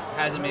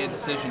hasn't made a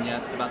decision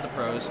yet about the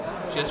pros.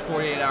 She has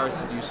 48 hours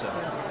to do so.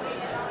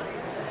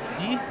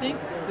 Do you think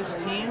this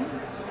team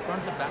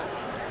runs it back?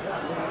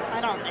 I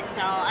don't think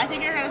so. I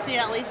think you're going to see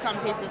at least some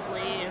pieces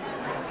leave.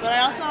 But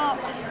I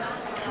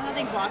kind of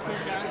think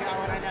Boston's going to go,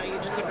 and I know you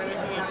disagree with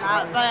me on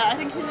that. But I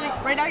think she's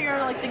like, right now you're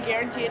like the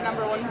guaranteed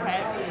number one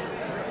pick.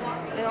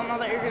 I don't know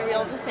that you're going to be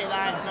able to say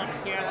that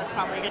next year. That's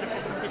probably going to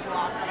piss some people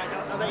off, but I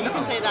don't know that you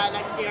can say that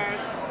next year.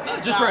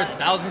 Just for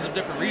thousands of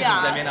different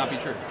reasons, that may not be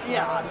true.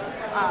 Yeah.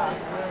 I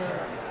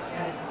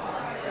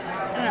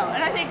don't know.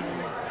 And I think,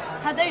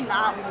 had they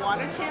not won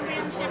a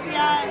championship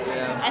yet,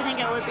 I think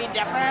it would be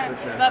different.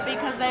 For sure. But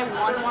because they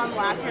won one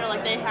last year,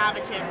 like they have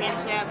a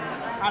championship,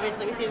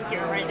 obviously we see this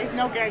year, right? There's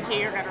no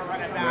guarantee you're going to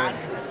run it back.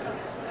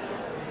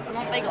 I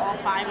don't think all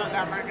 5 of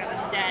them are going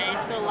to stay.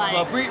 So, like.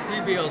 Well, Bree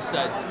Beal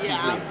said she's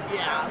leaving.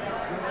 Yeah.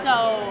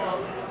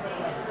 So.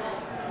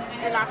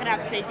 You're not going to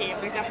have the same team.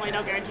 There's definitely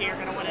no guarantee you're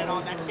going to win it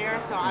all next year,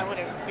 so I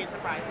wouldn't be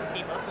surprised to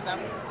see most of them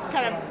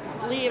kind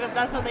of leave. If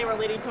that's what they were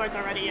leading towards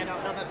already, I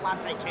don't know that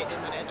last night changes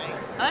anything.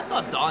 I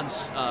thought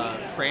Dawn's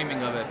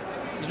framing of it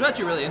was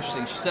actually really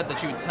interesting. She said that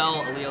she would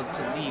tell Aaliyah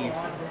to leave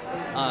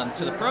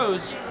to the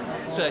pros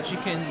so that she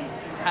can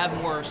have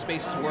more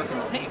space to work in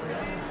the paint.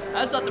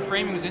 I just thought the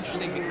framing was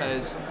interesting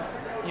because,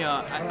 you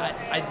know,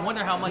 I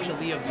wonder how much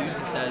Aaliyah views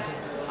this as,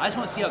 I just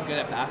want to see how good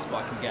at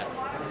basketball I can get.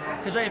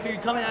 Because if you're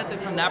coming at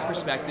it from that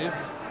perspective,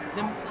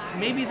 then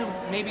maybe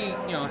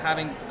you know,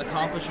 having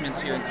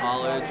accomplishments here in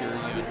college,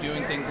 or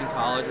doing things in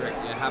college, or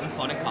having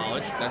fun in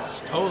college, that's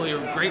totally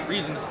a great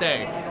reason to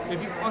stay.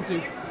 If you want to,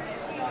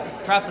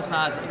 perhaps it's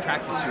not as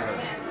attractive to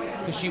her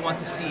because she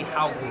wants to see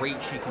how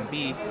great she can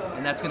be,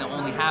 and that's going to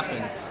only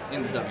happen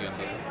in the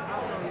WNBA.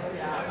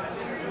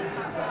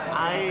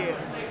 I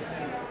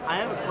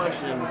have a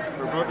question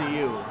for both of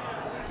you.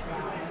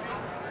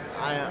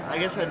 I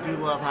guess I do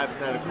love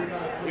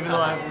hypotheticals, even though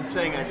I've been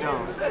saying I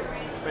don't.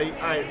 But,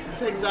 all right, so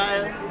take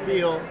Zaya,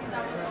 Beal,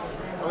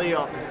 Aaliyah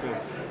off this team.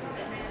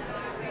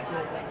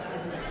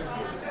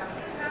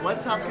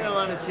 What's South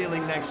Carolina's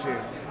ceiling next year?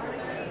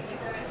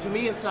 To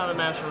me, it's not a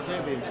national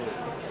championship.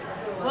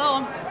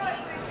 Well,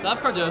 they'll have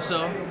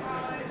Cardoso.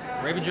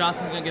 Raven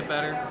Johnson's going to get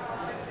better.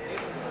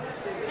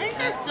 I think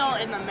they're still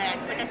in the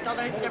mix. Like, I still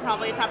think they're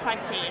probably a top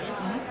 5 team.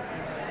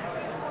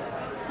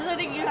 Because I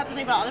think you have to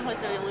think about other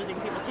places that are losing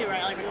people too,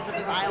 right? Like we look at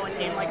this Iowa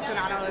team, like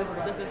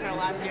Sonato, this is her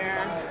last year,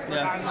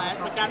 regardless.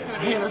 Like that's going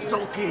to be... Hannah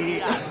Stolke.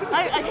 Yeah.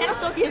 Hannah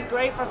Stolke is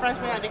great for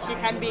freshmen. I think she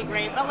can be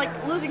great. But like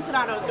losing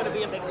Sonato is going to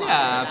be a big loss.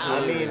 Yeah,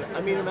 absolutely. I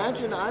mean,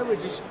 imagine Iowa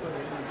just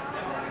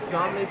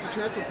dominates the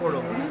transfer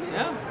portal.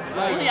 Yeah.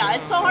 Like, yeah,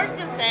 it's so hard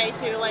to say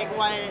too, like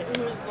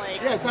who's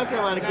like South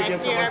Carolina could get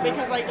next year someone too.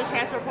 because like the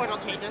transfer portal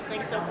changes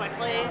things so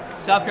quickly.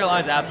 South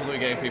Carolina's absolutely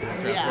getting people in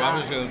transfer. Yeah.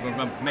 I'm just going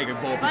to make a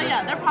bold But prediction.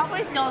 yeah, they're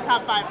probably still a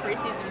top 5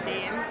 preseason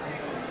team.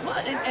 Well,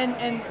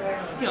 and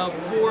you know,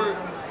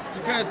 to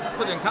kind of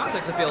put it in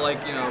context, I feel like,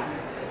 you know,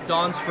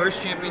 Dawn's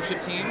first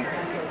championship team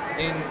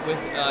with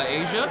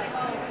Asia,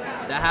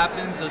 that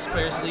happens, those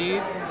players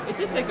leave. It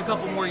did take a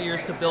couple more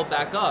years to build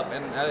back up,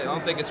 and I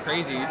don't think it's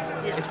crazy,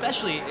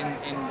 especially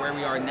in where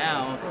we are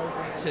now,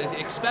 to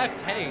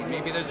expect, hey,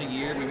 maybe there's a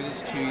year, maybe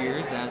there's 2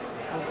 years that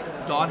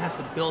Dawn has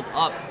to build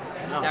up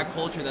that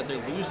culture that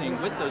they're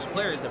losing with those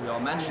players that we all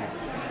mentioned.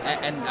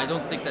 And I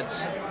don't think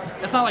that's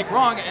not like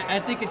wrong. I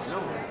think it's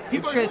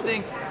people are going to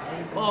think,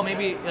 oh,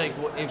 maybe like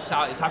if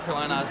South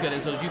Carolina as good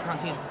as those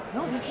UConn teams.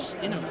 No, they're just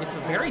it's a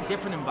very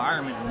different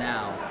environment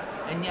now.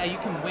 And yeah, you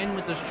can win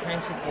with those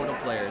transfer portal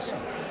players.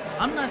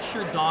 I'm not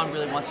sure Dawn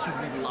really wants to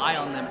rely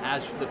on them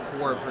as the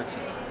core of her team.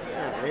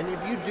 Yeah, and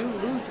if you do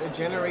lose a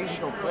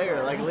generational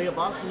player like Leah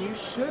Boston, you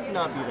should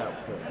not be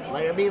that good.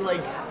 Like, I mean,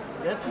 like,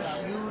 that's a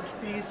huge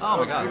piece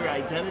of your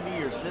identity,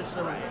 your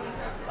system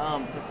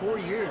for 4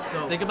 years.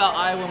 So think about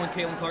Iowa when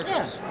Caitlin Clark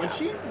goes. When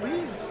she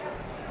leaves,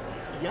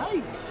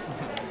 yikes.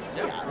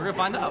 Yeah, we're gonna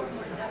find out.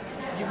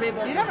 You made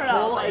that your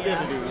whole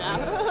identity. Yeah.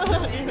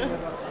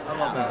 I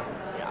love that.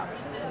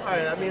 All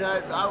right, I mean,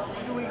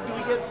 do we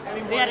get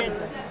any more into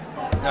this?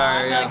 All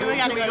right, yeah.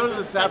 Can we go to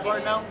the sad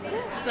part now?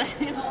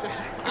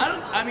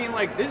 I mean,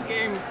 like, this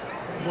game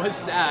was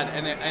sad,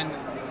 and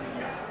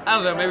I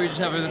don't know, maybe we just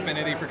have an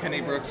affinity for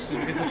Kenny Brooks. We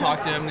get to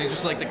talk to him. He's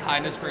just, like, the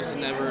kindest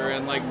person ever,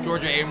 and, like,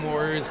 Georgia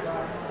Amores,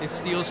 it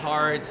steals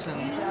hearts,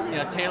 and, you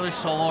know, Taylor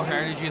Soule, her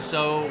energy is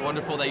so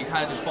wonderful that you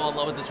kind of just fall in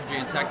love with this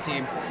Virginia Tech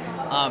team.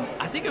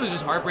 I think it was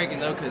just heartbreaking,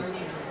 though, because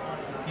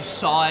you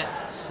saw it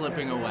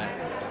slipping away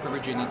for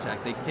Virginia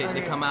Tech.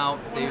 They come out,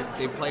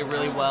 they play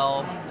really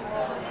well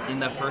in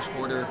that first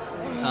quarter.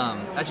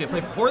 Actually, they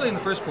played poorly in the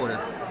first quarter.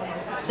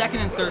 Second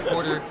and third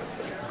quarter,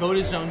 go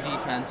to zone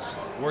defense,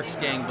 works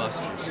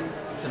gangbusters.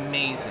 It's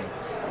amazing.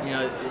 You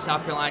know,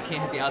 South Carolina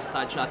can't hit the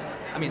outside shots.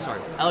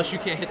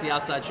 LSU can't hit the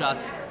outside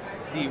shots.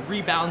 The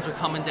rebounds are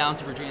coming down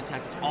to Virginia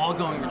Tech. It's all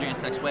going Virginia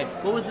Tech's way.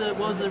 What was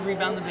the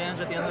rebound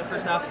advantage at the end of the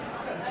first half?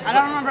 I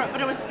don't remember,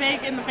 but it was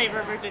big in the favor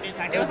of Virginia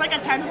Tech. It was like a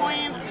 10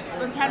 rebound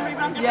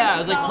difference. Yeah, it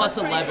was like plus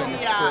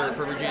 11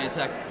 for Virginia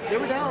Tech. They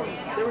were down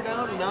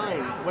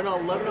 9. Went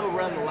on 11-0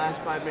 run the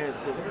last 5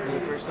 minutes of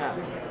the first half.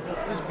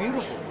 It was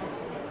beautiful.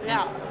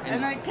 Yeah,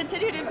 and then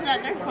continued into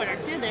that third quarter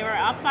too. They were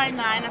up by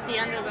 9 at the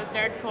end of the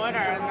third quarter,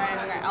 and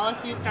then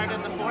LSU started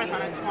in the fourth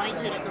on a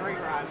 22-3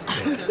 run.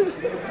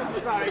 I'm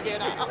sorry,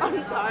 dude.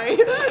 I'm sorry.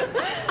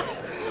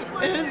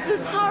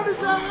 How does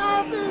that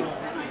happen?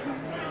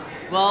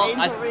 Well,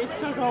 Angel Reese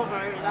took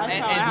over. That's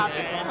how it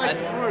happened.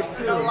 Alexis Morris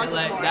too.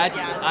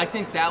 I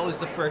think that was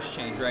the first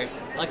change, right?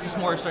 Alexis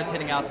Morris starts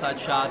hitting outside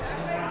shots.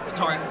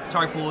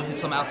 Tari Poole hit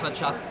some outside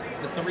shots.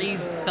 The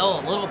threes fell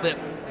a little bit,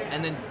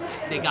 and then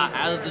they got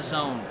out of the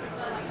zone.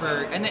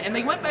 And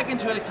they went back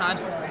into it at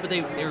times, but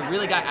they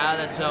really got out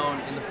of that zone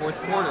in the fourth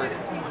quarter,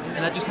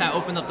 and that just kind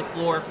of opened up the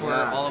floor for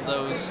all of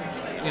those,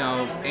 you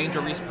know,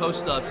 Angel Reese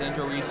post-ups,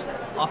 Angel Reese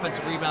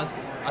offensive rebounds.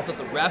 I thought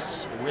the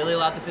refs really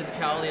allowed the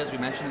physicality, as we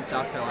mentioned in the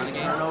South Carolina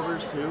game.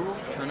 Turnovers, too.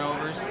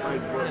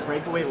 Like,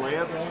 breakaway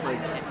layups. Like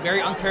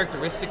very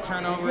uncharacteristic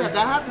turnovers. Yeah,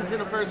 that happens in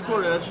the first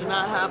quarter. That should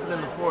not happen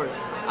in the fourth.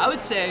 I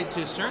would say,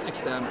 to a certain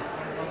extent,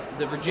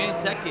 the Virginia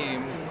Tech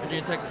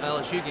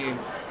LSU game,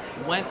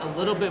 went a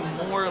little bit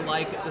more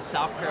like the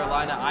South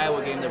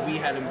Carolina-Iowa game that we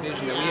had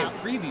envisioned, that we had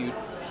previewed.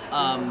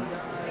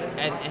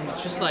 And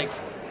it's just like,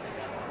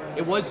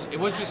 it was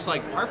just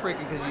like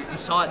heartbreaking because you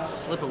saw it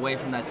slip away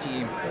from that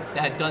team that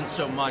had done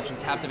so much and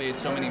captivated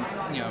so many,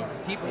 you know,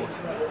 people.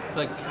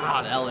 But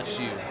God,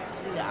 LSU.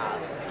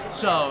 Yeah.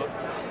 So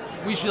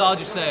we should all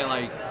just say,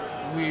 like,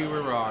 we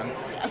were wrong.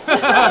 Yes. I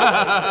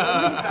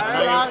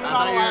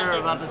thought you were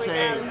about to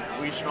say,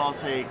 we should all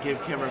say, give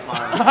Kimmer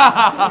flowers.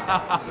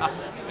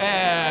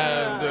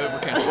 And we're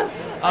canceled.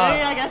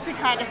 I guess we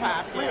kind of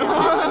have to.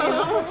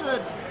 How much of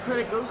the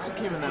credit goes to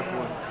Kim in that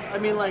fourth? I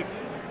mean, like,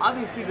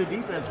 obviously the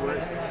defense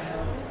worked.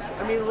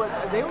 I mean,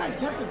 they only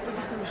attempted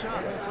 53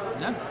 shots.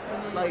 Yeah.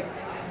 Like,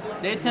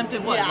 they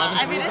attempted what? Yeah, 11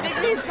 I mean, I think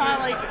we saw,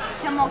 like,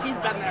 Kim Mulkey's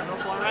been there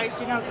before, right?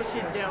 She knows what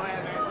she's doing.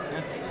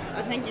 And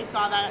I think you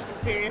saw that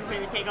experience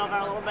maybe take over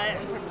a little bit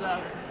in terms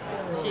of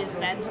she's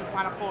been to the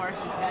Final Four,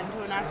 she's been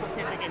to a national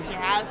championship, she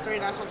has 3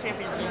 national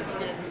championships,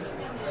 and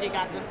she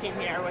got this team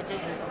here, which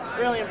is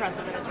really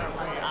impressive in its own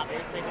way,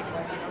 obviously,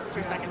 because, you know, it's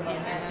her second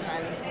season and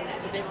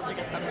then was able to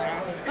get them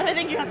there. But I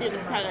think you have to give the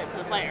credit to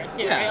the players,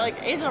 too, right?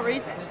 Like, Angel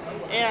Reese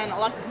and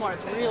Alexis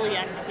Morris really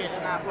executed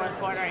in that fourth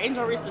quarter.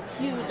 Angel Reese was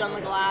huge on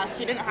the glass.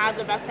 She didn't have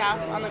the best half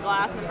on the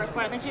glass in the first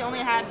quarter. I think she only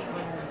had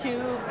 2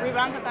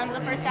 rebounds at the end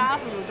of the first half,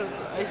 which was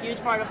a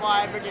huge part of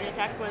why Virginia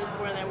Tech was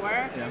where they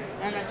were. Yeah.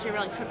 And then she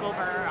really took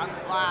over on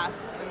the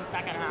glass in the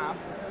second half.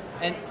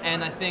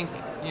 And I think,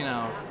 you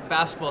know,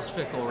 basketball's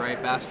fickle, right?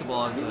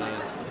 Basketball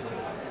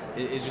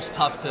is just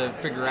tough to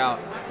figure out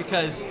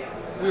because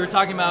we were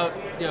talking about,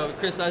 you know,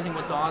 criticizing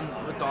what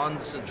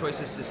Dawn's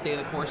choices to stay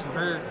the course in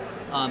her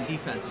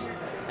defense.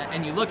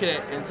 And you look at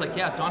it, and it's like,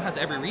 yeah, Dawn has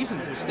every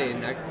reason to stay in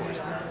that course.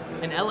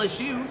 And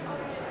LSU,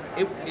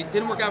 it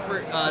didn't work out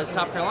for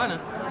South Carolina.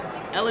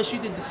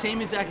 LSU did the same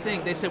exact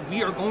thing. They said,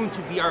 we are going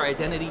to be our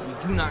identity. We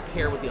do not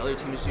care what the other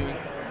team is doing.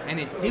 And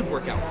it did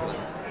work out for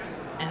them.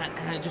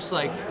 And I just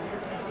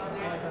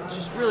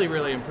really,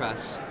 really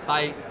impressed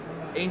by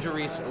Angel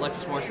Reese,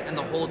 Alexis Morris, and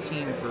the whole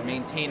team for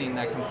maintaining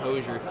that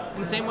composure in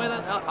the same way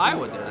that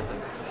Iowa did, I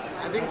think.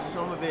 I think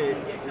some of it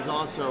is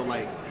also,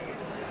 like,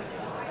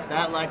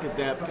 that lack of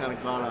depth kind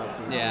of caught up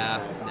to me. Yeah,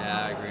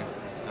 I agree.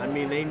 I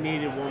mean, they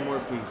needed one more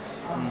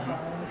piece.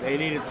 Mm-hmm. They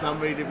needed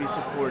somebody to be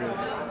supportive.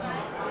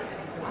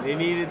 They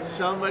needed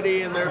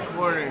somebody in their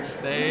corner.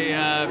 They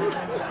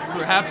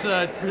perhaps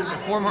a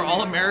former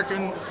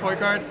All-American point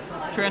guard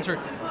transfer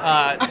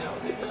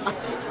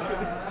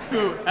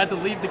who had to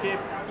leave the game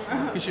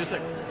because she was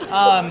sick.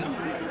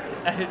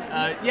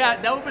 Yeah,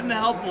 that would have been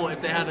helpful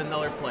if they had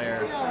another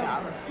player.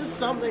 Yeah, just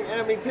something.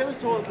 And I mean, Taylor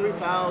Swift had 3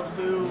 fouls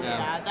too.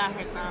 Yeah, that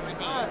hurt them, I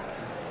think.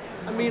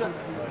 I mean,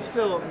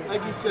 still,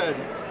 like you said,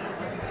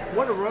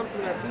 what a run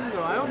from that team,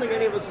 though. I don't think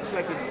any of us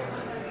expected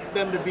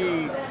them to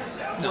be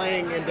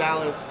playing in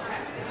Dallas.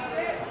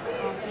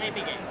 Well,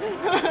 maybe game.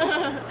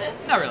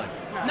 Not really.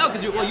 No,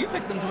 because you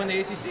picked them to win the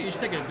ACC. You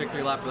should take a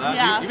victory lap for that.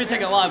 Yeah. You've been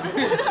taking a lot.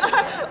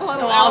 A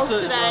little else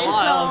today.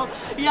 So,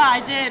 yeah, I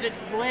did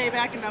way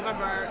back in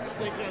November.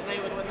 Like they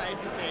would win the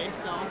ACC.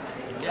 So.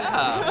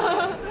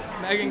 Yeah.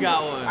 Megan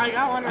got one. I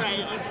got one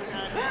right.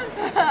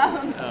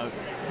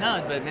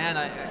 No, but man,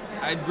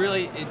 I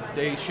really,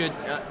 they should.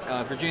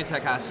 Virginia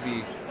Tech has to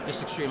be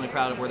just extremely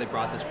proud of where they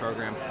brought this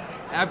program.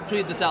 And I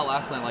tweeted this out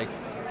last night. Like,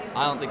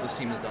 I don't think this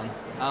team is done.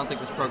 I don't think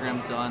this program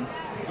is done.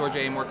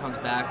 Georgia Amore comes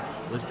back.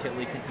 Liz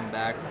Kitley can come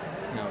back.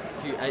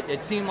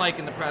 It seemed like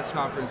in the press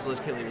conference Liz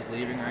Kitley was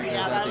leaving, right?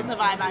 Yeah, that was the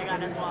vibe I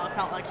got as well. It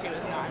felt like she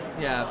was done.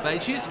 Yeah,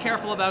 but she was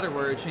careful about her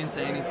words. She didn't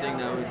say anything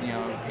that would,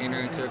 paint her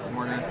into a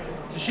corner.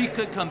 So she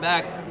could come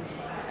back.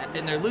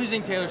 And they're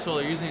losing Taylor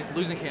Soler,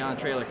 losing Keon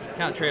Trailer.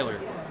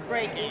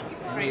 Great game.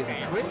 Amazing.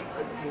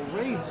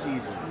 Great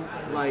season.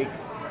 Like,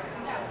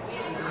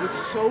 it was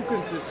so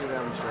consistent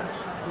down the stretch.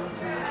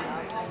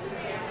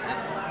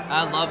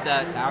 I love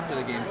that after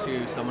the game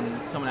too.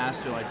 Someone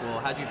asked her like, "Well,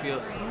 how'd you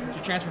feel?" She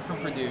transferred from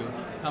Purdue,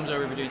 comes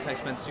over to Virginia Tech,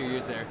 spends 2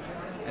 years there,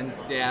 and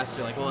they asked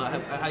her like, "Well,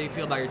 how do you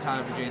feel about your time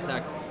at Virginia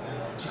Tech?"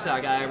 She said,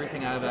 "I got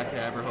everything I could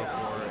ever hope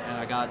for, and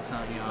I got some.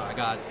 I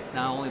got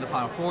not only the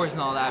Final Fours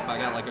and all that, but I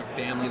got like a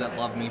family that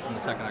loved me from the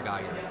second I got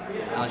here."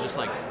 And I was just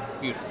like,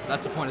 beautiful.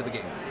 That's the point of the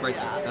game, right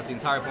there. That's the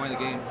entire point of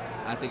the game.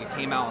 I think it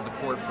came out on the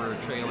court for a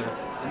trailer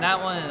in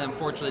that one, and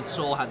unfortunately,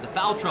 Sol had the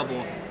foul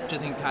trouble, which I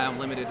think kind of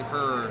limited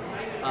her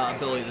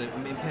ability to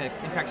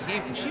impact the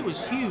game, and she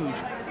was huge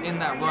in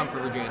that run for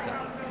Virginia Tech.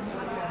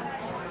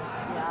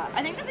 Yeah,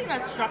 I think the thing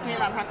that struck me in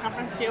that press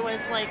conference too was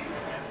like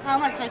how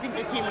much I think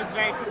the team was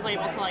very quickly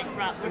able to like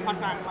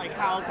reflect on like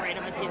how great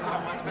of a season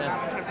it was for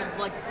them in terms of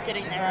like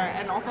getting there,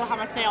 and also how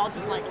much they all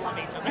just like love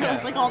each other. Yeah.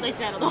 That's like all they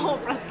said in the whole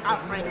press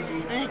conference.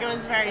 I think it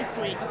was very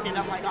sweet to see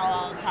them like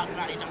all talk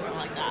about each other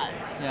like that.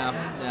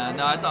 Yeah.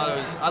 No, I thought it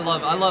was. I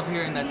love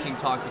hearing that team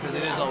talk because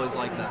it is always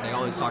like that. They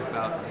always talk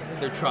about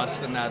their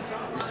trust and that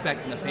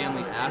respect and the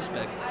family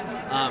aspect.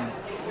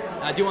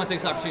 I do want to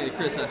take this opportunity to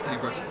criticize Kenny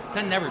Brooks.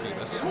 I never do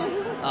this,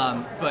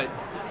 but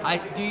I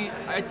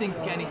think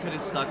Kenny could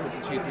have stuck with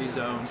the 2-3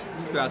 zone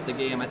throughout the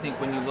game. I think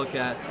when you look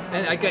at,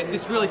 and I get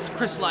this really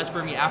crystallized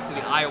for me after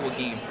the Iowa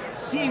game,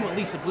 seeing what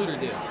Lisa Bluter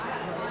did,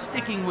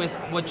 sticking with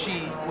what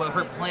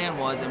her plan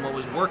was and what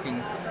was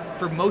working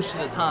for most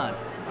of the time.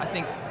 I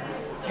think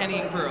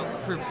Kenny, for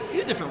a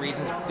few different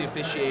reasons, the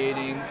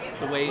officiating,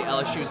 the way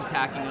LSU was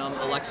attacking him,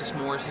 Alexis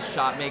Morris's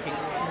shot making,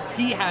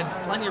 he had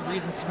plenty of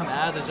reasons to come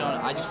out of the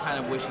zone. I just kind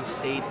of wish he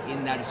stayed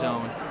in that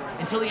zone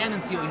until the end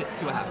and see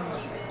what happens.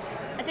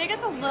 I think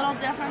it's a little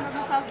different than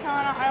the South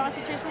Carolina-Iowa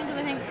situation because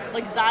I think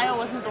like Zaya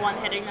wasn't the one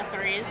hitting the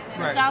threes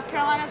for Right. South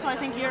Carolina, so I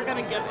think you're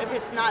gonna give, if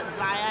it's not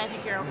Zaya, I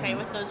think you're okay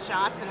with those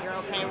shots and you're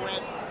okay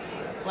with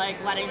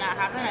like letting that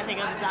happen. I think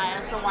if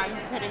Zaya's the ones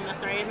hitting the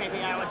three, maybe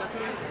Iowa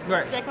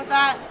doesn't stick with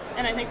that.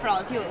 And I think for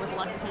LSU it was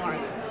Alexis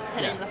Morris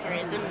hitting the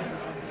threes, and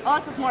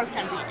Alexis Morris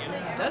can beat you.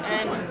 That's a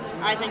good point.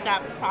 I think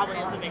that probably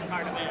is a big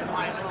part of it and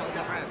why it's a little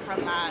different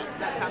from that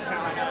South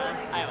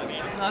Carolina-Iowa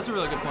game. No, that's a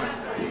really good point.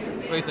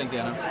 What do you think,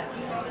 Dana?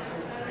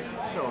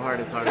 It's so hard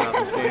to talk about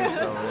this game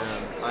still,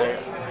 man.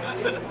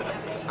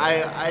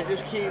 I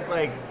just keep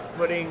like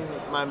putting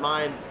my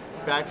mind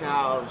back to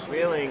how I was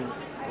feeling.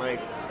 Like,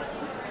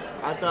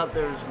 I thought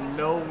there's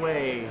no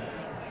way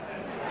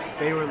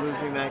they were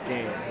losing that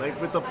game. Like,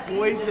 with the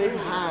poise they've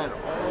had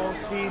all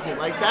season.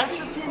 Like, that's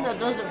the team that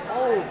doesn't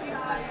fold.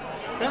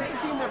 That's the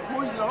team that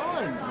pours it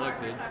on. Look,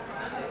 dude.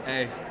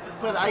 Hey.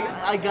 But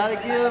I gotta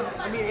give,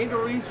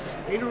 Angel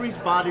Reese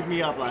bodied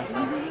me up last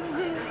night.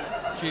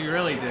 She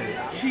really did.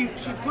 She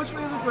pushed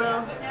me to the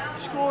ground,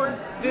 scored,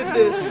 did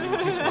this,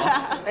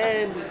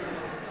 and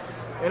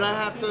I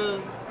have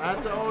to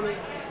own it,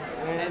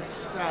 and it's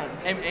sad.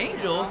 And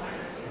Angel,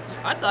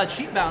 I thought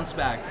she bounced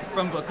back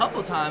from a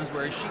couple times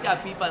where she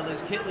got beat by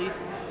Liz Kitley,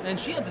 and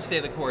she had to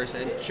stay the course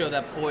and show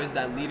that poise,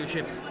 that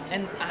leadership.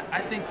 And I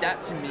think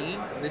that, to me,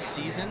 this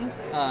season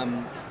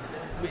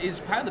is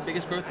probably the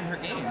biggest growth in her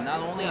game.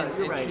 Not only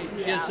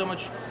she has so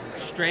much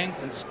strength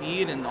and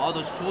speed and all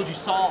those tools. You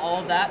saw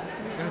all of that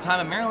during the time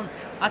at Maryland.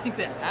 I think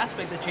the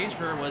aspect that changed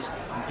for her was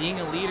being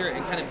a leader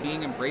and kind of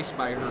being embraced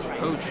by her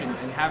coach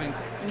and having,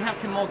 when you have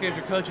Kim Mulkey as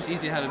your coach, it's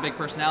easy to have a big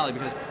personality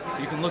because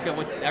you can look at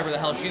whatever the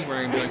hell she's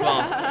wearing and be like,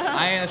 well,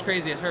 I ain't as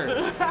crazy as her.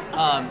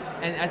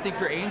 And I think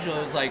for Angel,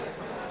 it was like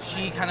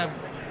she kind of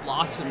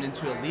blossomed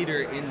into a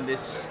leader in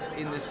this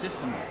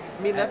system.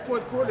 I mean, that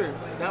fourth quarter,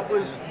 that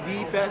was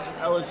the best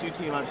LSU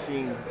team I've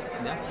seen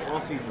all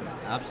season.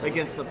 Absolutely.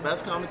 Against the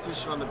best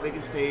competition on the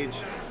biggest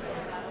stage.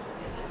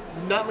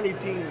 Not many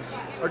teams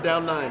are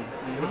down 9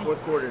 in the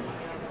fourth quarter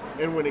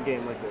and win a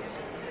game like this.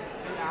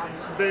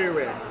 Very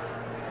rare.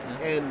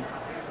 And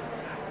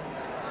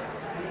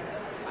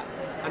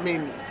I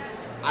mean,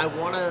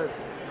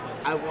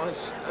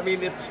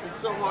 it's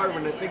so hard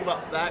when I think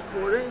about that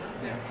quarter.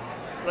 Yeah.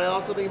 But I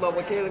also think about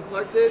what Caitlin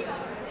Clark did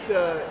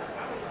to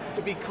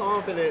be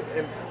confident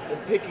in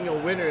picking a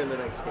winner in the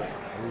next game.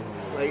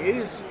 Like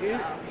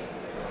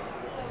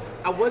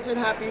I wasn't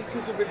happy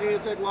because of Virginia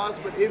Tech loss,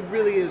 but it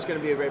really is going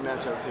to be a great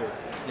matchup too.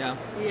 Yeah.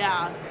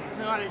 Yeah,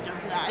 we want to jump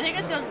to that. I think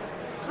it's a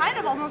kind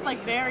of almost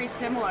like very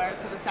similar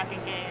to the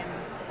second game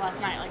last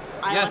night, like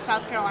Iowa,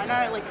 South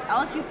Carolina. Like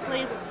LSU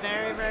plays a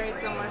very, very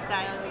similar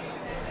style.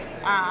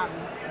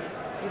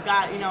 You've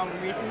got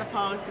Reese in the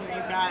post, and then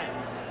you've got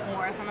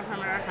Morris on the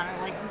perimeter, kind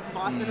of like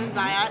Boston and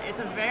Zaya. It's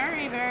a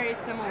very, very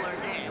similar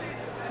game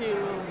to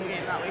the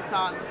game that we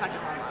saw in the second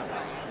one last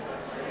night.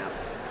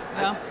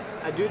 Yeah.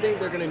 I do think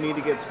they're going to need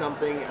to get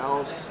something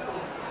else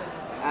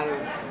out of.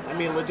 I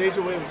mean,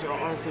 LaJasia Williams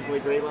honestly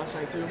played great last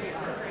night too.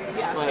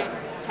 Yeah, but she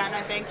had 10,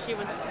 I think. She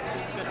was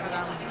good for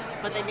them,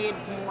 but they need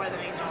more than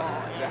Angel.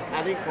 Yeah,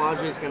 I think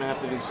Flau'jae is going to have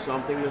to do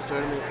something this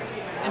tournament.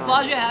 And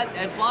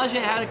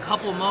Flau'jae had a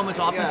couple moments,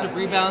 offensive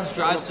rebounds,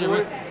 drives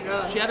through.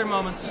 She had her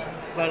moments.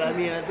 But I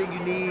mean, I think you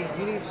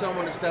need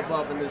someone to step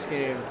up in this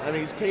game. I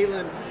mean, it's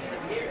Caitlin.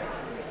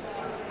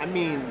 I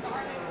mean,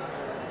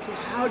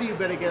 how do you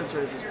bet against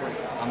her at this point?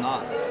 I'm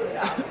not.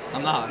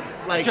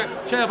 Like,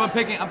 straight up, I'm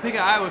picking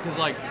Iowa because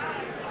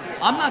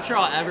I'm not sure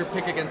I'll ever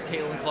pick against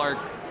Caitlin Clark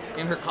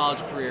in her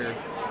college career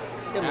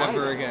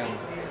ever again.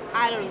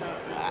 I don't know.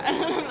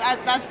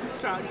 That's a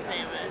strong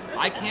statement.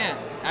 I can't.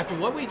 After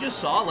what we just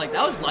saw, that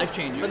was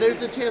life-changing. But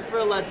there's a chance for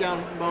a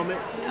letdown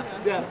moment.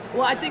 Yeah.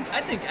 Well, I think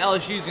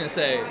LSU's going to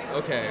say,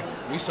 okay,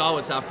 we saw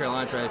what South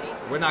Carolina tried.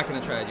 We're not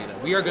going to try to do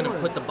that. We are going to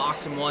put the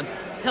box in one.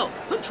 Hell,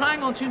 put a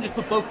triangle on two and just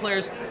put both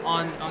players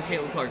on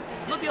Caitlin Clark.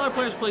 Let the other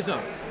players play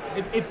zone.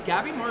 If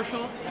Gabby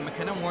Marshall and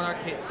McKenna Warnock,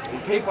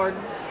 Kate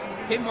Martin.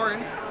 We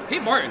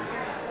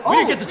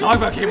didn't get to talk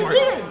about Kate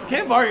Martin.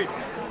 Kate Martin.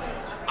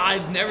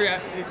 I've never,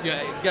 you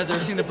guys ever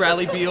seen the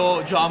Bradley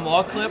Beal, John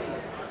Wall clip?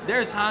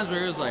 There's times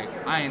where it was like,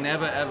 I ain't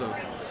never ever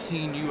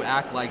seen you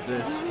act like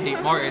this, Kate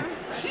Martin.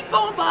 She's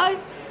going by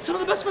some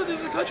of the best players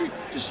in the country,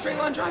 just straight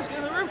line drives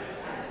in the room.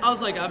 I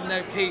was like, I've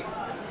never, Kate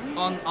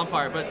on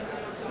fire. But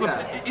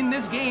in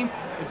this game,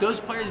 if those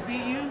players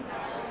beat you,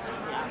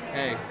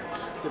 hey,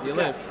 you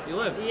live.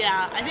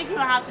 Yeah, I think you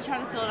have to try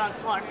to seal it on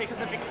Clark because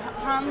if it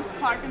becomes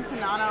Clark and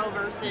Sonano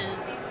versus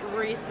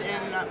Reese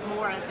and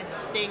Morris, I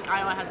think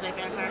Iowa has the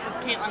advantage there because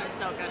Caitlin is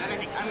so good.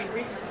 And I mean,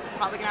 Reese is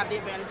probably going to have the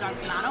advantage on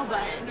Sonano,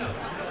 but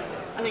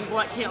I think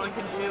what Caitlin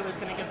can do is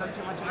going to give them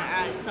too much of an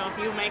edge. So if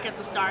you make it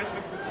the Stars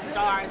versus the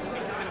Stars, I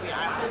think it's going to be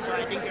Iowa. So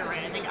I think you're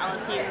right. I think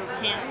LSU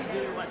can't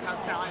do what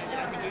South Carolina did.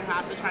 I think you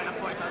have to try to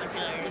force other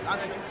players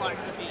other than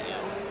Clark to beat you.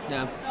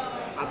 Yeah.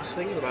 I was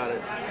thinking about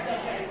it.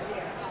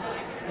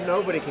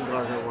 Nobody can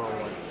guard her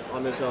one-on-one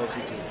on this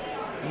LSU team.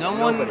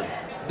 Nobody.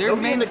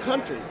 Nobody in the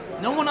country.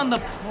 No one on the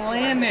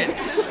planet.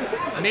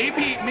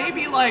 maybe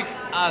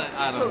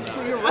I don't know.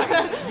 So you're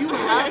right. You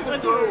have to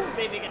throw.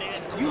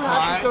 You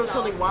have to throw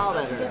something wild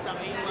at her.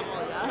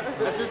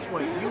 At this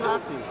point, you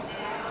have to.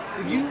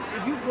 If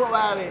you go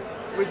at it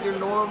with your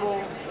normal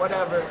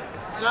whatever,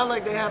 it's not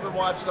like they haven't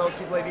watched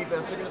LSU play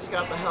defense. They're gonna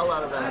scout the hell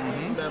out of that.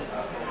 Them.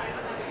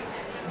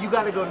 You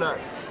got to go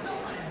nuts.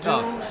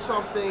 Do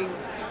something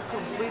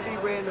completely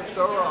random,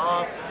 throw her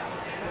off.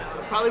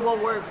 It probably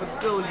won't work, but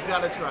still, you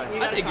gotta try.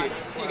 I think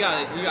you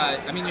got it.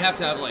 I mean, you have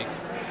to have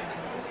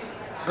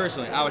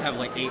personally, I would have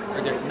 8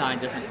 or 9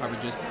 different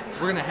coverages.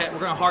 We're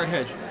gonna hard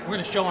hedge. We're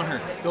gonna show on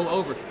her, go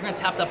over. We're gonna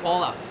tap that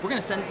ball out. We're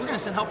gonna send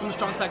help from the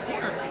strong side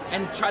corner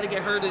and try to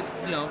get her to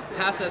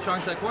pass that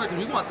strong side corner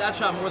because we want that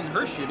shot more than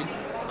her shooting.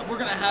 We're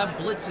gonna have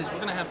blitzes. We're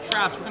gonna have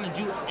traps. We're gonna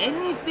do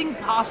anything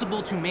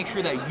possible to make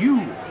sure that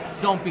you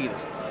don't beat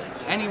us.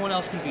 Anyone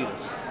else can beat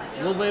us.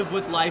 We'll live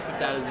with life if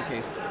that is the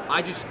case.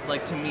 I just,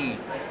 to me,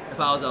 if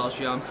I was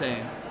LSU, I'm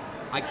saying,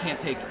 I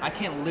can't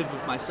live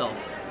with myself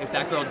if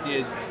that girl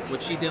did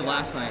what she did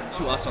last night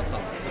to us on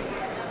Sunday.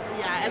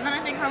 Yeah, and then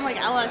I think from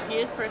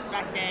LSU's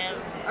perspective,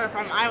 or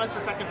from Iowa's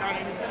perspective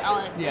regarding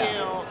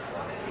LSU,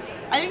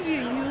 I think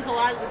you use a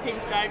lot of the same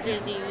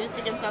strategies you used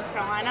against South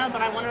Carolina,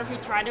 but I wonder if you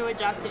try to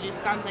adjust to do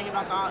something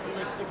about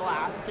the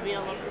glass to be a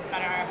little bit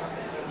better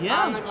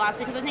on the glass,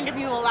 because I think if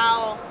you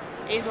allow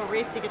Angel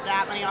Reese to get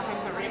that many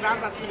offensive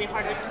rebounds, that's going to be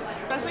hard,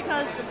 especially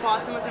because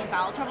Boston was in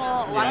foul trouble.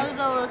 A lot of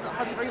those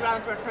offensive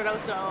rebounds were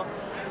Camila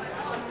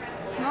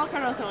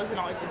Cardoso isn't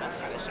always the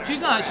best finisher.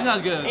 She's not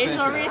as good.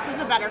 Angel Reese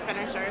is a better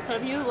finisher, so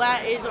if you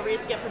let Angel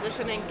Reese get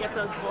position and get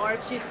those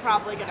boards, she's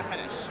probably going to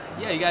finish.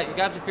 Yeah, you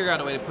got to figure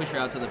out a way to push her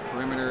out to the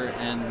perimeter.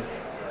 And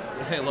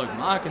hey, look,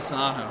 Monica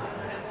Sonano.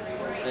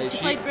 She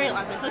played great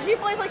last night, so she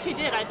plays like she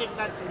did. I think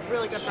that's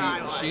really good for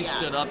Iowa. She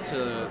stood up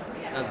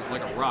as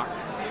a rock.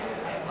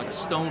 like a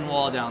stone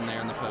wall down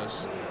there in the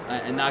post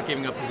and not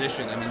giving up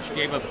position. I mean, she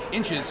gave up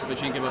inches, but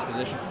she didn't give up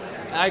position.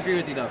 I agree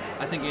with you, though.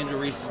 I think Angel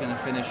Reese is going to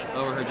finish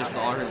over her just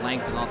with all her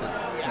length and all the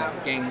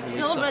gang. She's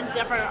a little bit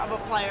different of a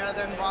player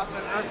than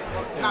Boston, or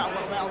not a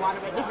little bit, a lot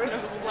of it different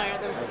of a player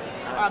than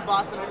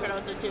Boston or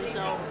Cardoso, too.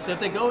 So if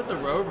they go with the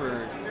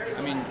Rover,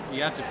 I mean,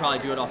 you have to probably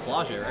do it off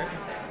Flage, right?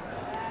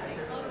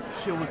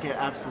 She would get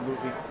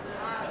absolutely.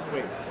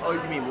 Wait, oh,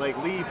 you mean like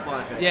leave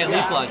Flage? Yeah,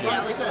 leave Flage.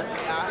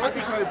 Yeah, I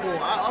can tell you, Poole.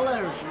 I'll let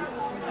her shoot.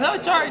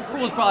 Tari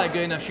Poole is probably a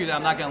good enough shooter.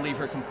 I'm not going to leave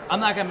her. I'm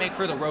not going to make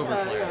her the Rover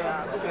player.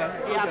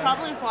 Yeah,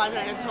 probably Flage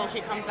until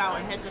she comes out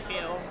and hits a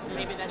few.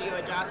 Maybe then you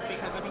adjust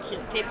because I think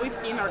she's capable. We've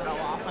seen her go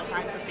off at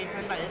times this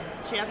season, but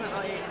she hasn't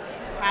really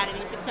had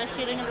any success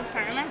shooting in this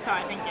tournament. So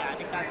I think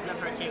that's the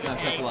approach you can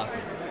take. Except for last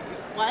night.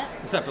 What?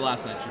 Except for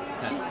last night.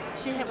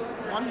 She hit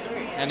 1 3.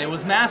 And it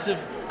was massive.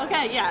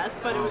 Okay, yes,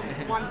 but it was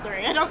 1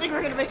 3. I don't think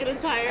we're gonna make an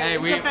entire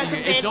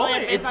defensive game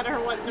plan based on her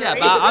 1 3. Yeah,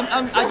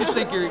 but I just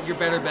think your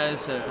better bet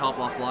is to help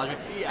off Flage.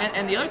 Yeah.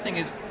 And the other thing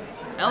is,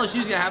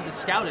 LSU's gonna have this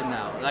scouted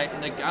now. Like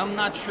I'm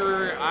not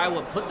sure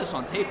Iowa put this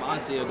on tape,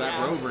 honestly, of that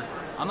Rover.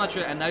 I'm not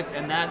sure, and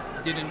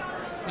that didn't.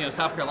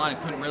 South Carolina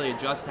couldn't really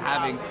adjust to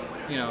having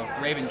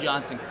Raven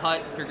Johnson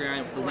cut,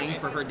 figuring out the lane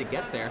for her to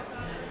get there.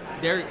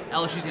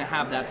 LSU's going to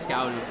have that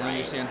scouted and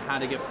understand how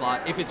to get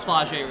if it's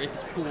Flage or if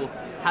it's Poole,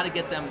 how to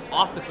get them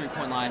off the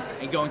three-point line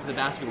and going to the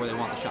basket where they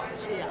want the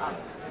shots. Yeah.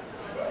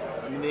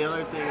 I mean, the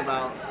other thing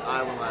about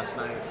Iowa last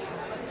night,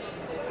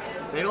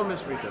 they don't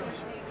miss free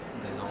throws.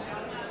 They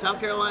don't.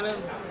 South Carolina,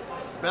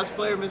 best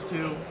player missed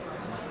 2.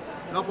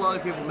 A couple other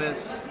people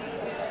missed.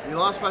 You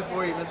lost by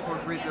 4, you missed 4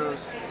 free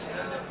throws.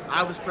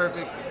 Iowa's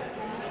perfect.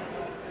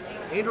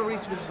 Angel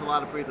Reese misses a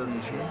lot of free throws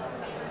this year.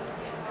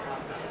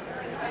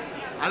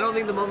 I don't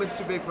think the moment's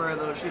too big for her,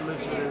 though. She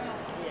lives for this.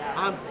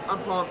 I'm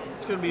pumped.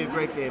 It's going to be a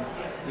great game.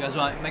 You guys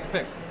want to make a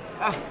pick?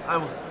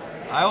 Iowa.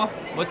 Iowa?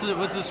 What's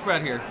the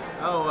spread here?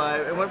 Oh,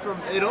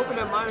 it opened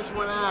at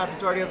 -1.5.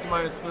 It's already up to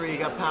 -3. It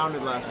got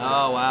pounded last night.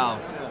 Oh, wow.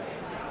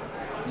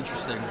 Yeah.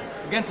 Interesting.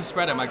 Against the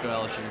spread, I might go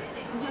LSU.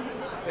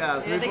 Yeah, I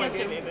think it's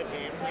going to be a good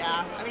game.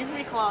 Yeah, I think it's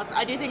going to be close.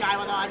 I do think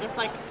Iowa, though,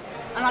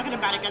 I'm not going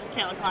to bet against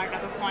Caitlin Clark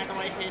at this point, the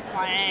way she's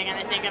playing. And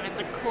I think if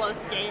it's a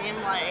close game,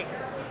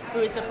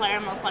 who's the player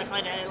most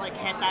likely to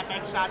hit that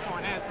big shot to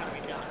win it? It's going to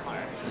be Caitlin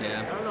Clark.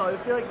 Yeah. I don't know. I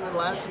feel like in the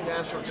last few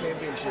national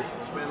championships,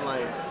 it's been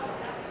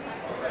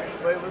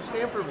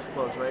Stanford was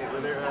close, right? Were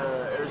there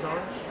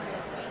Arizona?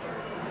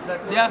 Is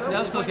that close? Yeah, that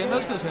was a close game. That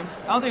was a close game.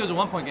 I don't think it was a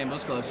 1-point game, but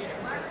it was close.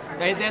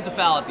 They had to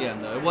foul at the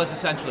end, though. It was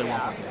essentially a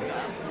 1-point game.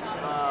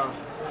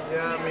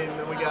 Yeah, I mean,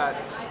 then we got.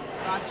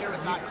 Last year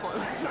was not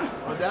close.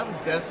 Well, that was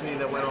destiny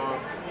that went on.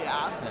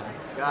 Yeah.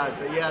 God,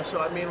 but yeah, so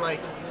I mean, I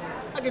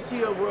could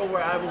see a world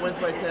where Iowa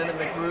wins by 10 and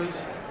they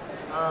cruise.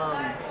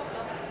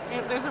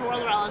 If there's a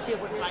world where LSU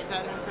wins by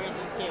 10 and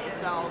cruises too,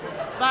 so.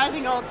 But I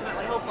think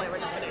ultimately, hopefully, we're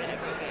just going to get a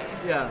great game.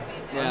 Yeah.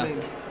 I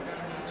mean,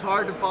 it's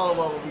hard to follow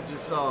what we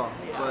just saw,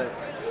 but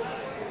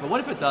what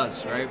if it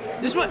does, right?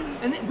 This one,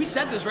 and we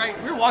said this, right?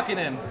 We're walking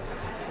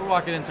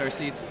into our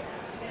seats.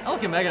 I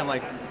look at Megan, I'm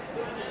like,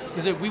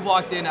 because we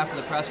walked in after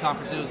the press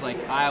conference, it was like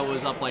Iowa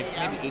was up maybe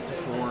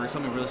 8-4 or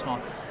something really small.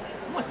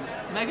 I'm like,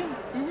 Megan,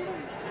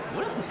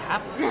 what if this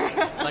happens?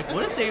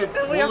 What if they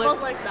pull we were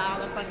both like, nah,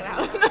 that's not gonna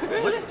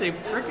happen. What if they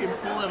freaking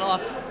pull it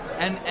off?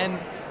 And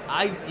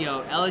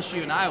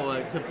LSU and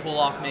Iowa could pull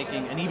off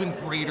making an even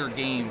greater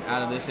game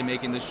out of this and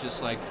making this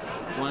just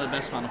one of the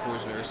best Final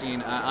Fours we've ever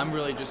seen. I'm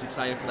really just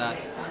excited for that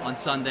on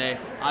Sunday.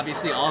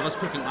 Obviously, all of us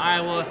picking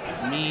Iowa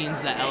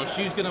means that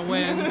LSU's going to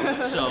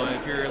win. So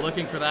if you're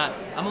looking for that,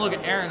 I'm going to look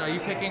at Aaron. Are you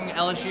picking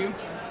LSU?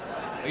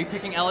 Are you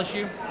picking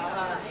LSU?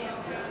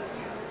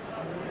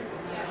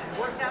 It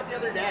worked out the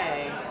other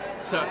day.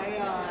 So I,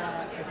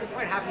 at this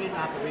point, how can you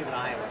not believe in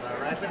Iowa, though,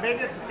 right? But maybe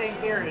it's the same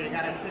theory. You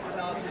got to stick with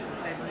LSU for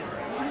the same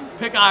reason.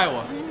 Pick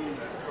Iowa.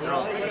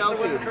 No, pick LSU.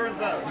 What's the current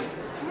vote?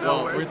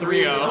 Well, we're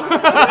 3-0.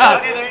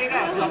 Okay, there you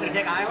go. So you want me to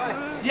pick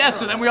Iowa? Yes,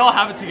 so then we all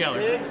have it together.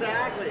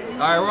 Exactly. All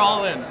right, we're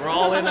all in. We're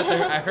all in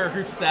at her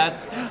group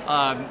stats.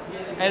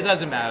 It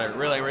doesn't matter,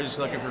 really. We're just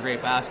looking for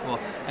great basketball.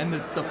 And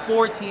the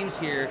 4 teams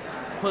here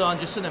put on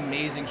just an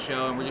amazing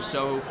show, and we're just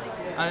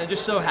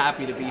so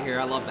happy to be here.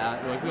 I love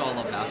that. We all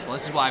love basketball.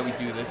 This is why we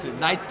do this.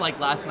 Nights like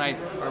last night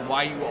are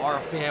why you are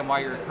a fan, why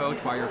you're a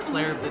coach, why you're a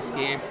player of this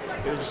game.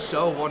 It was just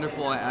so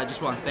wonderful, and I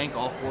just want to thank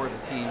all 4 of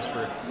the teams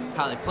for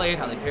how they played,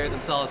 how they carried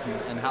themselves,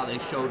 and how they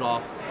showed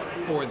off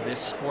for this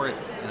sport.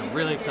 And I'm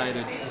really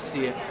excited to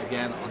see it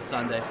again on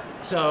Sunday.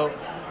 So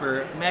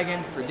for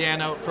Megan, for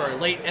Dano, for our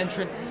late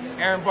entrant,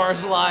 Aaron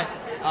Barzilai,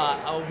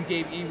 I'm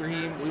Gabe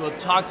Ibrahim. We will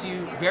talk to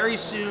you very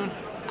soon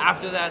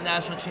after that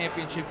national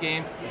championship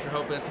game, which we're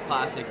hoping it's a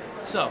classic.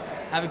 So,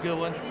 have a good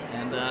one,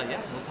 and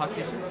we'll talk to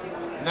you soon.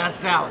 And that's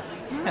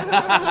Dallas.